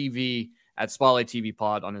Spotlight TV at Spotlight TV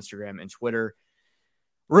Pod on Instagram and Twitter.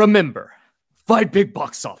 Remember, fight big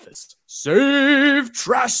box office, save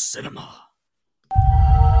trash cinema.